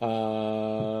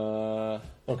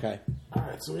 Okay. All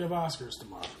right, so we have Oscars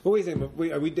tomorrow. Well, wait a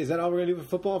second. Is that all we're gonna do for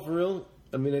football for real?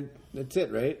 I mean, that's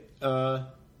it, right?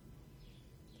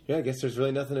 Yeah, I guess there's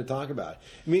really nothing to talk about.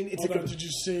 I mean, did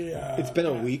you see? It's been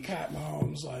a week. Pat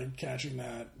Mahomes catching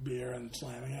that beer and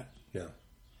slamming it. Yeah,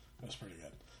 that was pretty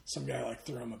good. Some guy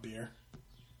threw him a beer,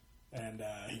 and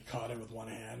he caught it with one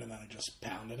hand, and then he just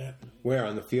pounded it. Where,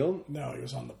 on the field? No, he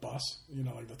was on the bus.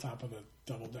 The top of the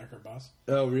double-decker bus.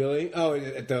 Oh, really? Oh,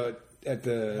 at the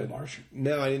Marsh.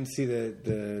 No, I didn't see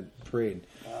the parade.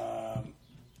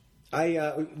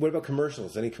 What about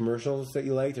commercials? Any commercials that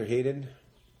you liked or hated?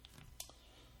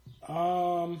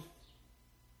 I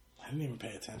didn't even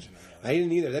pay attention to that. I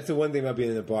didn't either. That's the one thing about being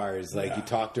in the bar is you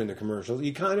talk during the commercials.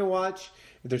 You kind of watch.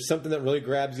 If there's something that really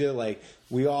grabs you,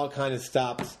 we all kind of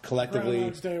stopped collectively.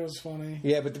 Groundhog's Day was funny.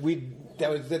 Yeah, but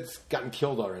that's gotten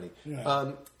killed already.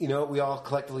 Yeah. What we all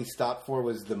collectively stopped for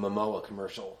was the Momoa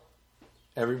commercial.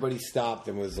 Everybody stopped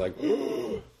and was like,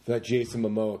 that Jason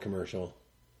Momoa commercial.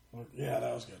 Yeah,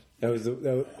 that was good.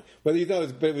 Whether you thought it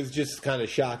was, but it was just kind of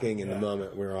shocking in the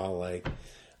moment. We were all like,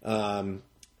 I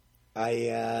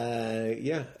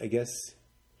guess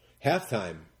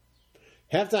halftime.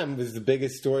 Halftime was the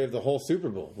biggest story of the whole Super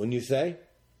Bowl, wouldn't you say?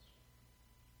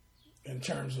 In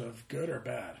terms of good or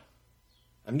bad?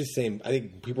 I'm just saying, I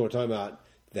think people are talking about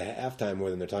the halftime more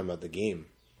than they're talking about the game.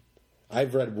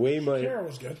 I've read way more. Shakira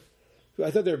was good.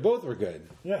 I thought they both were good.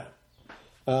 Yeah.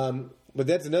 But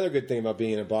that's another good thing about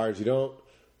being in a bar is you don't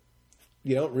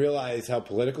realize how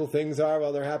political things are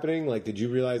while they're happening. Did you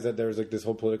realize that there was this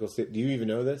whole political state? Do you even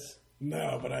know this?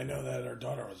 No, but I know that her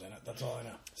daughter was in it. That's all I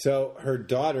know. So her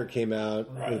daughter came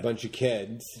out with a bunch of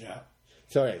kids. Yeah.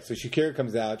 So Shakira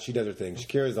comes out. She does her thing.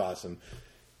 Shakira's awesome.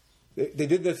 They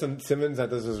did this on Simmons. I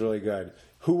thought this was really good.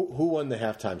 Who won the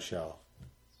halftime show?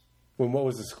 What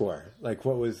was the score?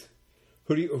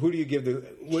 Who do you give the?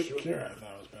 Shakira, I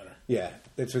thought was better. Yeah,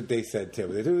 that's what they said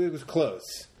too. It was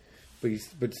close,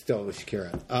 but still, it was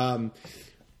Shakira.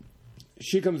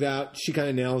 She comes out. She kind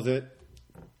of nails it.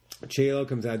 J-Lo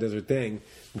comes out, does her thing.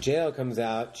 J-Lo comes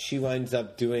out. She winds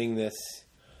up doing this.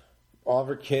 All of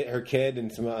her kid,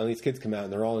 and some of these kids come out,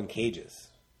 and they're all in cages.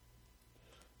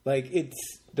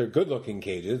 They're good-looking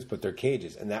cages, but they're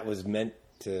cages, and that was meant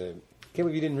to. I can't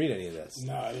believe you didn't read any of this.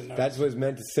 No, I didn't know. That's what it's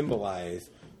meant to symbolize.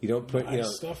 You don't put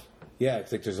stuff. Yeah,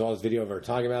 it's there's all this video of her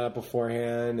talking about it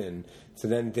beforehand, and so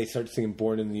then they start singing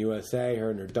 "Born in the USA," her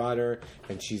and her daughter,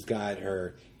 and she's got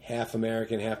her half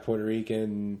American, half Puerto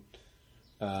Rican.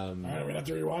 All right, we're gonna have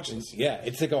to rewatch this. Yeah,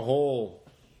 it's a whole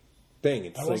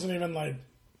thing. I wasn't even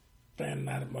paying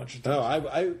that much attention.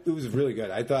 No, it was really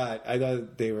good. I thought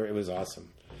it was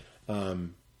awesome,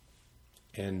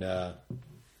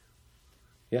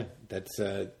 yeah, that's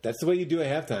the way you do a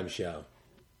halftime show.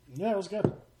 Yeah, it was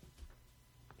good.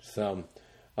 So,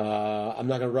 I'm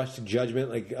not going to rush to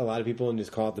judgment like a lot of people and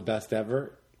just call it the best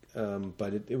ever,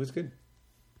 but it was good.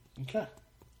 Okay.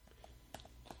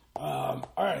 All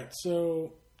right,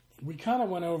 so we kind of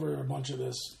went over a bunch of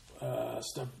this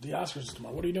stuff. The Oscars is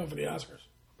tomorrow. What are you doing for the Oscars?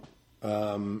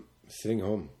 Sitting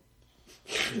home.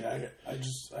 Yeah, I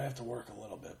have to work a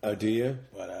little bit. Oh, do you?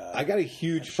 But I got a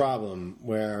huge problem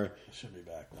where I should be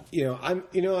back though.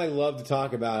 I love to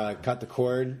talk about cut the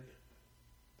cord.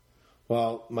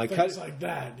 Well, my things like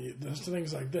that. There's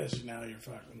things like this. Now you're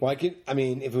fucking. Well, if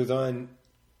it was on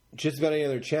just about any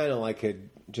other channel, I could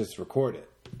just record it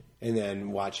and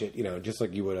then watch it, just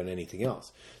like you would on anything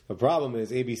else. The problem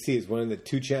is ABC is one of the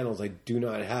two channels I do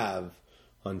not have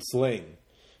on Sling.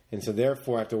 And so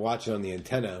therefore I have to watch it on the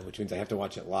antenna, which means I have to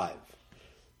watch it live.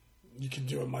 You can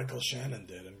do what Michael Shannon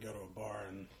did and go to a bar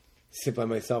and sit by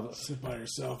myself. Sit by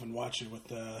yourself and watch it with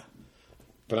the.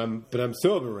 But I'm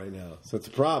sober right now, so it's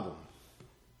a problem.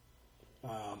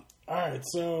 All right,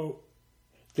 so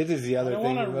this is the other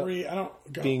thing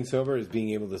about being sober is being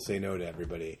able to say no to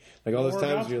everybody. Like all those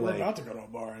times we're about to go to a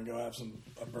bar and go have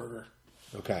a burger.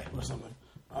 Okay. Or something.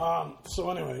 So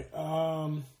anyway,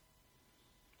 I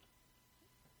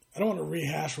don't want to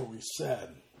rehash what we said,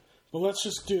 but let's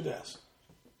just do this.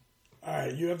 all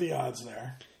right, you have the odds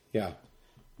there. Yeah.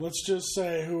 Let's just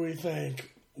say who we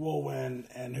think will win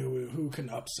and who can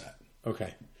upset.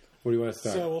 Okay. Where do you want to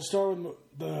start? So we'll start with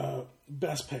the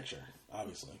best picture,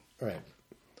 obviously. All right.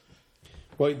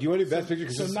 Well, do you want to do best picture?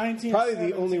 Because it's probably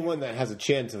the only one that has a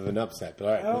chance of an upset. But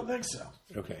all right. I don't think so.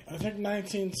 Okay. I think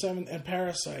 1970 and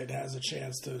Parasite has a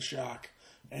chance to shock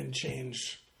and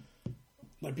change,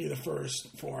 like be the first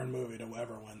foreign movie to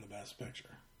ever win the best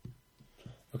picture.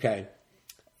 Okay.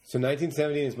 So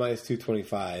 1917 is minus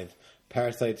 225.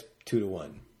 Parasite's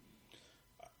 2-1.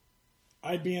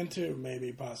 I'd be into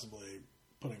maybe possibly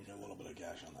putting a little bit of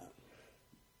cash on that.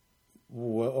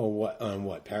 What on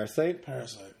what? Parasite?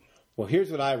 Parasite. Well,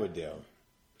 here's what I would do.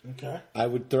 Okay. I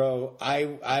would throw.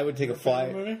 I would take a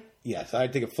flyer. Movie? Yes,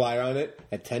 I'd take a flyer on it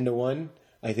at 10-1.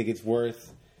 I think it's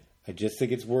worth. I just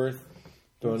think it's worth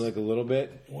throwing like a little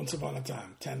bit. Once upon a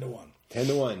time, 10-1.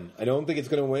 10-1. I don't think it's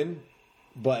going to win,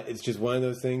 but it's just one of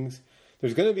those things.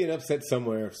 There's going to be an upset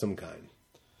somewhere of some kind.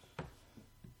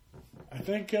 I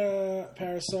think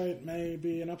Parasite may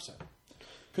be an upset.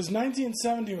 Because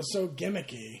 1917 was so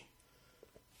gimmicky.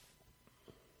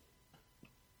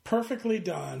 Perfectly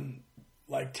done,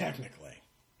 like technically.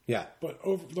 Yeah. But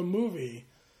the movie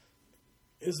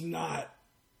is not,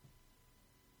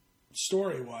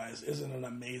 story-wise, isn't an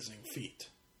amazing feat.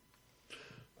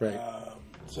 Right.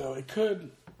 So it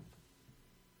could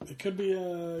be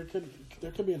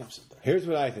there could be an upset there. Here's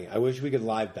what I think. I wish we could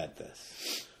live bet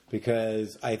this.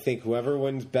 Because I think whoever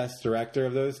wins Best Director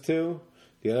of those two,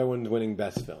 the other one's winning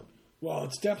Best Film. Well,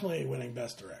 it's definitely winning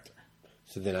Best Director.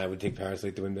 So then I would take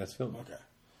Parasite to win Best Film. Okay.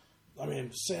 I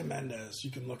mean, Sam Mendes,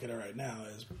 you can look at it right now,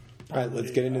 is all right,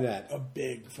 let's get into that. A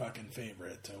big fucking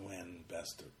favorite to win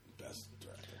Best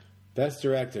Director. Best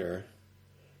Director,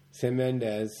 Sam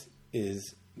Mendes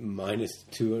is minus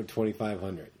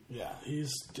 2,500. Yeah,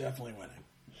 he's definitely winning.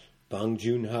 Bong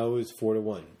Joon-ho is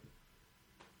 4-1.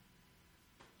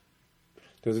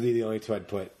 Those would be the only two I'd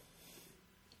put.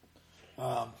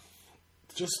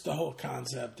 Just the whole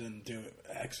concept and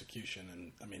execution,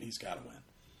 and I mean, he's got to win.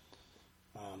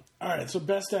 All right, so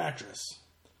Best Actress.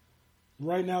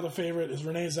 Right now, the favorite is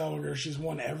Renee Zellweger. She's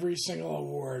won every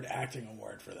single acting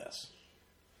award for this.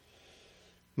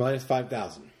 Minus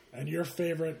 5,000. And your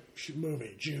favorite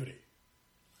movie, Judy.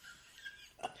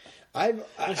 I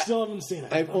still haven't seen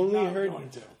it. I've only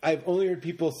heard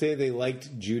people say they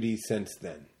liked Judy since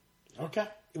then. Okay.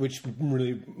 Which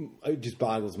really just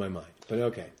boggles my mind. But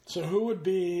okay. So who would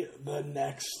be the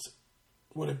next?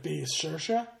 Would it be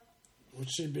Saoirse? Would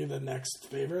she be the next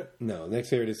favorite? No, next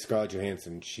favorite is Scarlett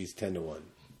Johansson. She's 10-1.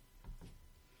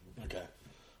 Okay.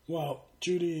 Well,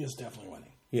 Judy is definitely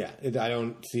winning. Yeah, I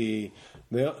don't see.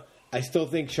 I still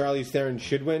think Charlize Theron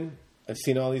should win. I've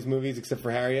seen all these movies except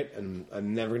for Harriet, and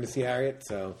I'm never going to see Harriet.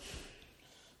 So,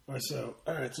 all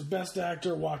right. So Best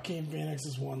Actor, Joaquin Phoenix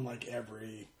has won like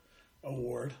every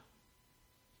award,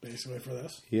 basically for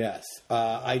this. Yes,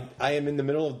 I am in the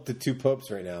middle of The Two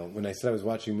Popes right now. When I said I was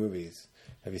watching movies,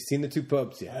 have you seen The Two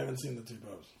Popes yet? I haven't seen The Two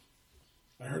Popes.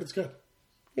 I heard it's good.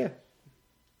 Yeah,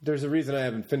 there's a reason I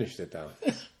haven't finished it though.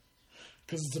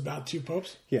 Because it's about two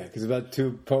popes? Yeah, because about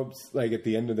two popes like at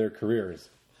the end of their careers.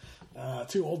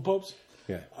 Two old popes?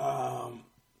 Yeah.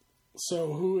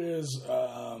 So who is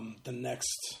the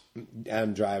next?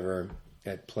 Adam Driver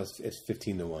at plus it's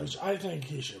 15-1. Which I think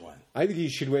he should win. I think he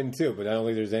should win too, but I don't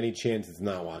think there's any chance it's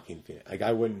not Joaquin Phoenix. Like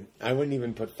I wouldn't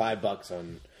even put $5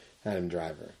 on Adam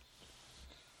Driver.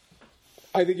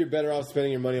 I think you're better off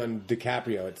spending your money on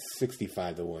DiCaprio at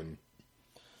 65-1.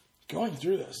 Going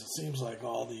through this, it seems like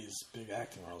all these big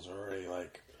acting roles are already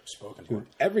like spoken for.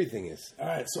 Everything is. All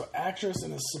right, so actress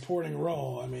in a supporting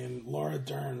role. I mean, Laura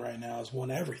Dern right now has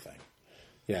won everything.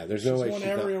 Yeah, there's no way she's won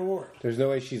every award. There's no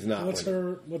way she's not. What's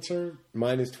her?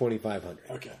 Minus 2,500.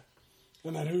 Okay,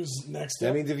 and then who's next?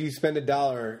 That up? means if you spend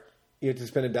 $1, you have to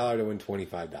spend $1 to win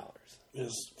 $25.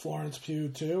 Is Florence Pugh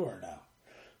too, or no?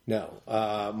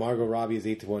 No, Margot Robbie is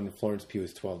 8-1. Florence Pugh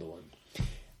is 12-1.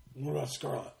 What about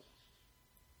Scarlett?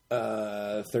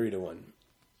 30-1.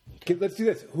 Okay, let's do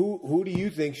this. Who do you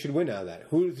think should win out of that?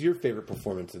 Who's your favorite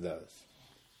performance of those?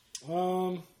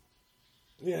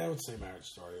 Yeah, I would say Marriage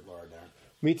Story, Laura Dern.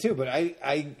 Me too, but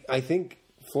I think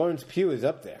Florence Pugh is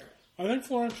up there. I think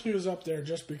Florence Pugh is up there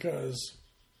just because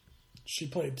she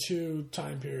played two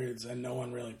time periods and no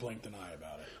one really blinked an eye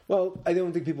about it. Well, I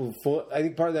don't think people. I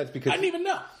think part of that's because I didn't even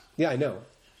know. Yeah, I know.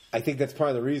 I think that's part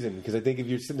of the reason because I think if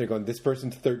you're sitting there going, "This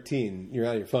person's 13," you're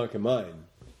out of your fucking mind.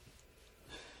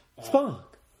 Spock,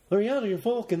 are you out of your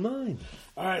fucking mind?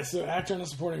 All right, so actor in a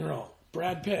supporting role,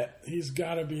 Brad Pitt. He's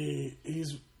gonna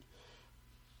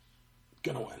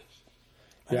win.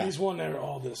 And Yeah. he's won there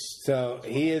all this. So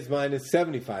he is minus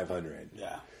 7,500.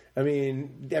 Yeah. I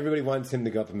mean, everybody wants him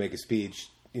to go up and make a speech,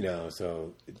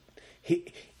 so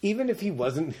even if he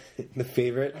wasn't the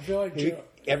favorite, I feel like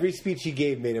every speech he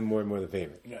gave made him more and more the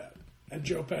favorite. Yeah. And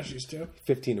Joe Pesci's too.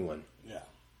 15-1. Yeah.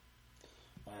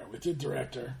 All right, we did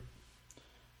director.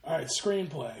 All right,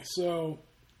 screenplay. So,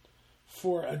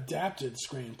 for adapted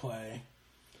screenplay,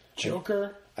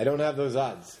 Joker. I don't have those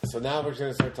odds. So now we're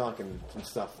going to start talking some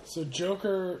stuff. So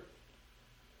Joker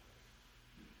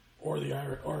or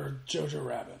Jojo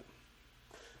Rabbit.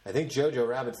 I think Jojo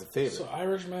Rabbit's the favorite. So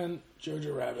Irishman,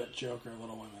 Jojo Rabbit, Joker,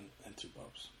 Little Women, and Two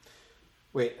Popes.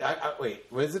 Wait,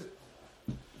 what is it?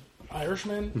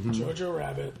 Irishman, Jojo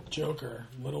Rabbit, Joker,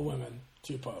 Little Women,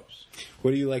 Two Popes.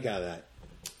 What do you like out of that?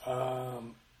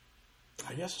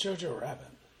 I guess Jojo Rabbit.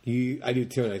 I do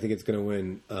too, and I think it's going to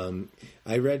win.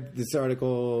 I read this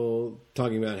article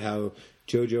talking about how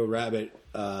Jojo Rabbit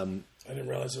I didn't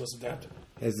realize it was adapted.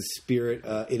 has the spirit.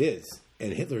 It is,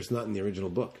 and Hitler's not in the original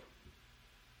book.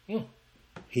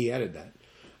 He added that,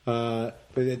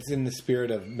 but it's in the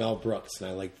spirit of Mel Brooks, and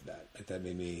I liked that. That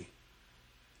made me.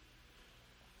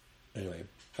 Anyway,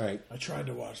 all right. I tried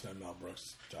to watch that Mel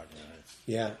Brooks documentary.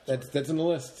 Yeah, that's on the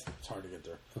list. It's hard to get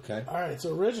there. Okay. All right,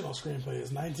 so original screenplay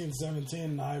is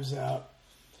 1917, Knives Out,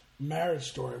 Marriage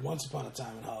Story, Once Upon a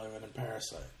Time in Hollywood, and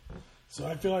Parasite. So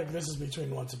I feel like this is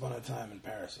between Once Upon a Time and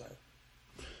Parasite.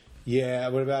 Yeah.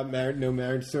 What about No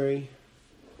Marriage Story?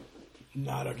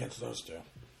 Not against those two.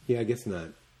 Yeah, I guess not.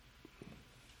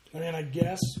 I mean, I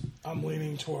guess I'm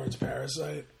leaning towards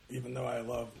Parasite, even though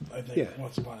I think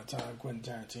Once Upon a Time, Quentin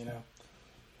Tarantino.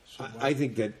 I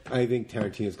think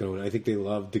Tarantino's going to win. I think they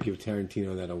love to give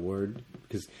Tarantino that award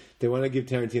because they want to give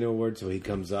Tarantino award so he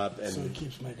comes up and so he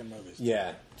keeps making movies.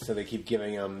 Yeah, so they keep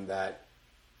giving him that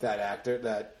actor,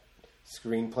 that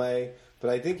screenplay.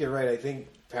 But I think you're right. I think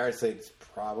Parasite's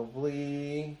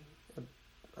probably,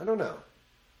 I don't know.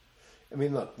 I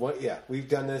mean, look, we've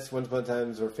done this. Once Upon a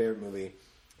Time is our favorite movie.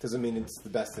 Doesn't mean it's the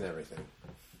best in everything.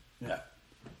 Yeah.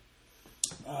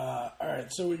 All right,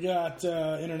 so we got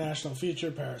international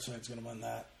feature. Parasite's going to win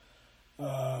that.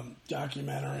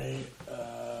 Documentary,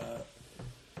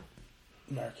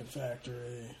 American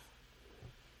Factory.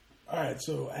 All right,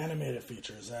 so animated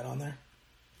feature, is that on there?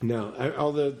 No,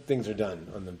 all the things are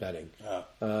done on the betting.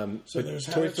 So but there's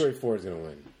Toy Story 4 is going to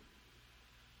win.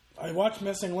 I watched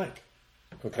Missing Link.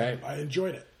 Okay. I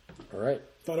enjoyed it. All right.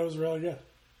 Thought it was really good.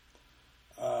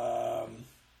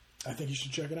 I think you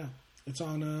should check it out. It's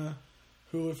on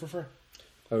Hulu for free.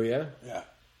 Oh, yeah? Yeah.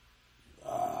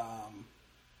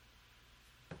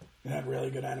 It had really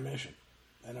good animation,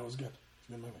 and it was good. It's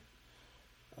a good movie.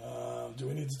 Do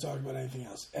we need to talk about anything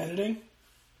else? Editing.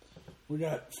 We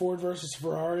got Ford versus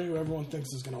Ferrari, who everyone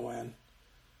thinks is going to win.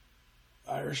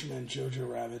 Irishman,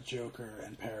 Jojo Rabbit, Joker,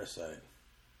 and Parasite.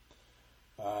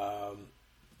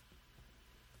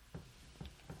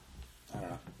 I don't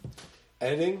know.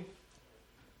 Editing?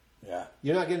 Yeah.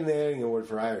 You're not getting the editing award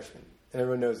for Irishman.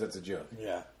 Everyone knows that's a joke.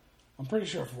 Yeah. I'm pretty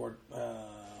sure Ford... No,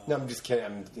 I'm just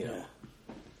kidding. Yeah.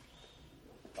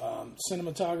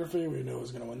 Cinematography, we knew it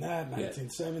was going to win that.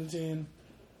 1917.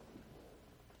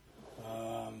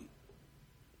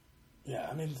 Yeah,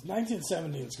 I mean,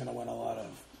 1917 is going to win a lot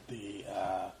of the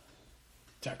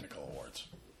technical awards.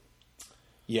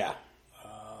 Yeah.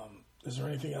 Is there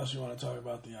anything else you want to talk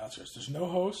about the Oscars? There's no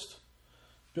host.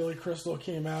 Billy Crystal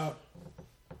came out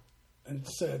and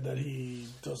said that he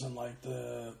doesn't like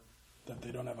that they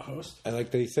don't have a host. I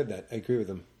like that he said that. I agree with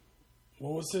him.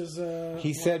 What was his...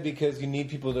 he said because you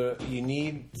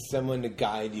need someone to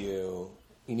guide you.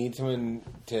 You need someone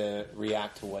to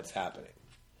react to what's happening.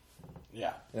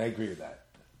 Yeah. And I agree with that.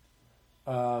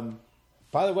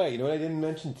 By the way, you know what I didn't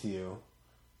mention to you?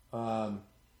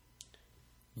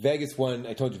 Vegas won.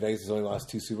 I told you Vegas has only lost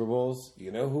 2 Super Bowls.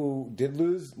 You know who did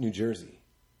lose? New Jersey.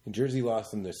 New Jersey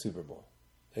lost them their Super Bowl.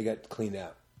 They got cleaned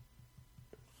out.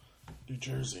 New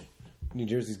Jersey. New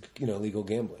Jersey's, legal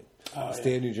gambling. The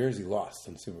state of New Jersey lost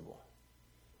in the Super Bowl.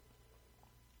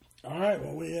 All right.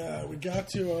 Well, we got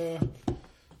to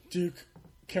Duke,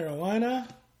 Carolina.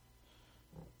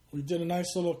 We did a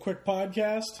nice little quick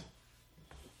podcast.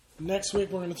 Next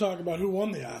week, we're going to talk about who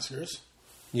won the Oscars.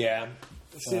 Yeah.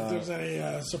 See if there's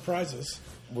any surprises.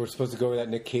 We're supposed to go over that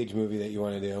Nick Cage movie that you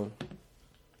want to do.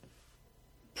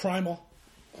 Primal.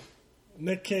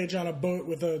 Nick Cage on a boat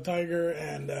with a tiger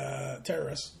and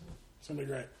terrorists. It's going to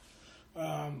be great.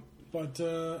 All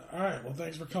right. Well,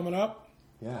 thanks for coming up.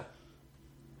 Yeah.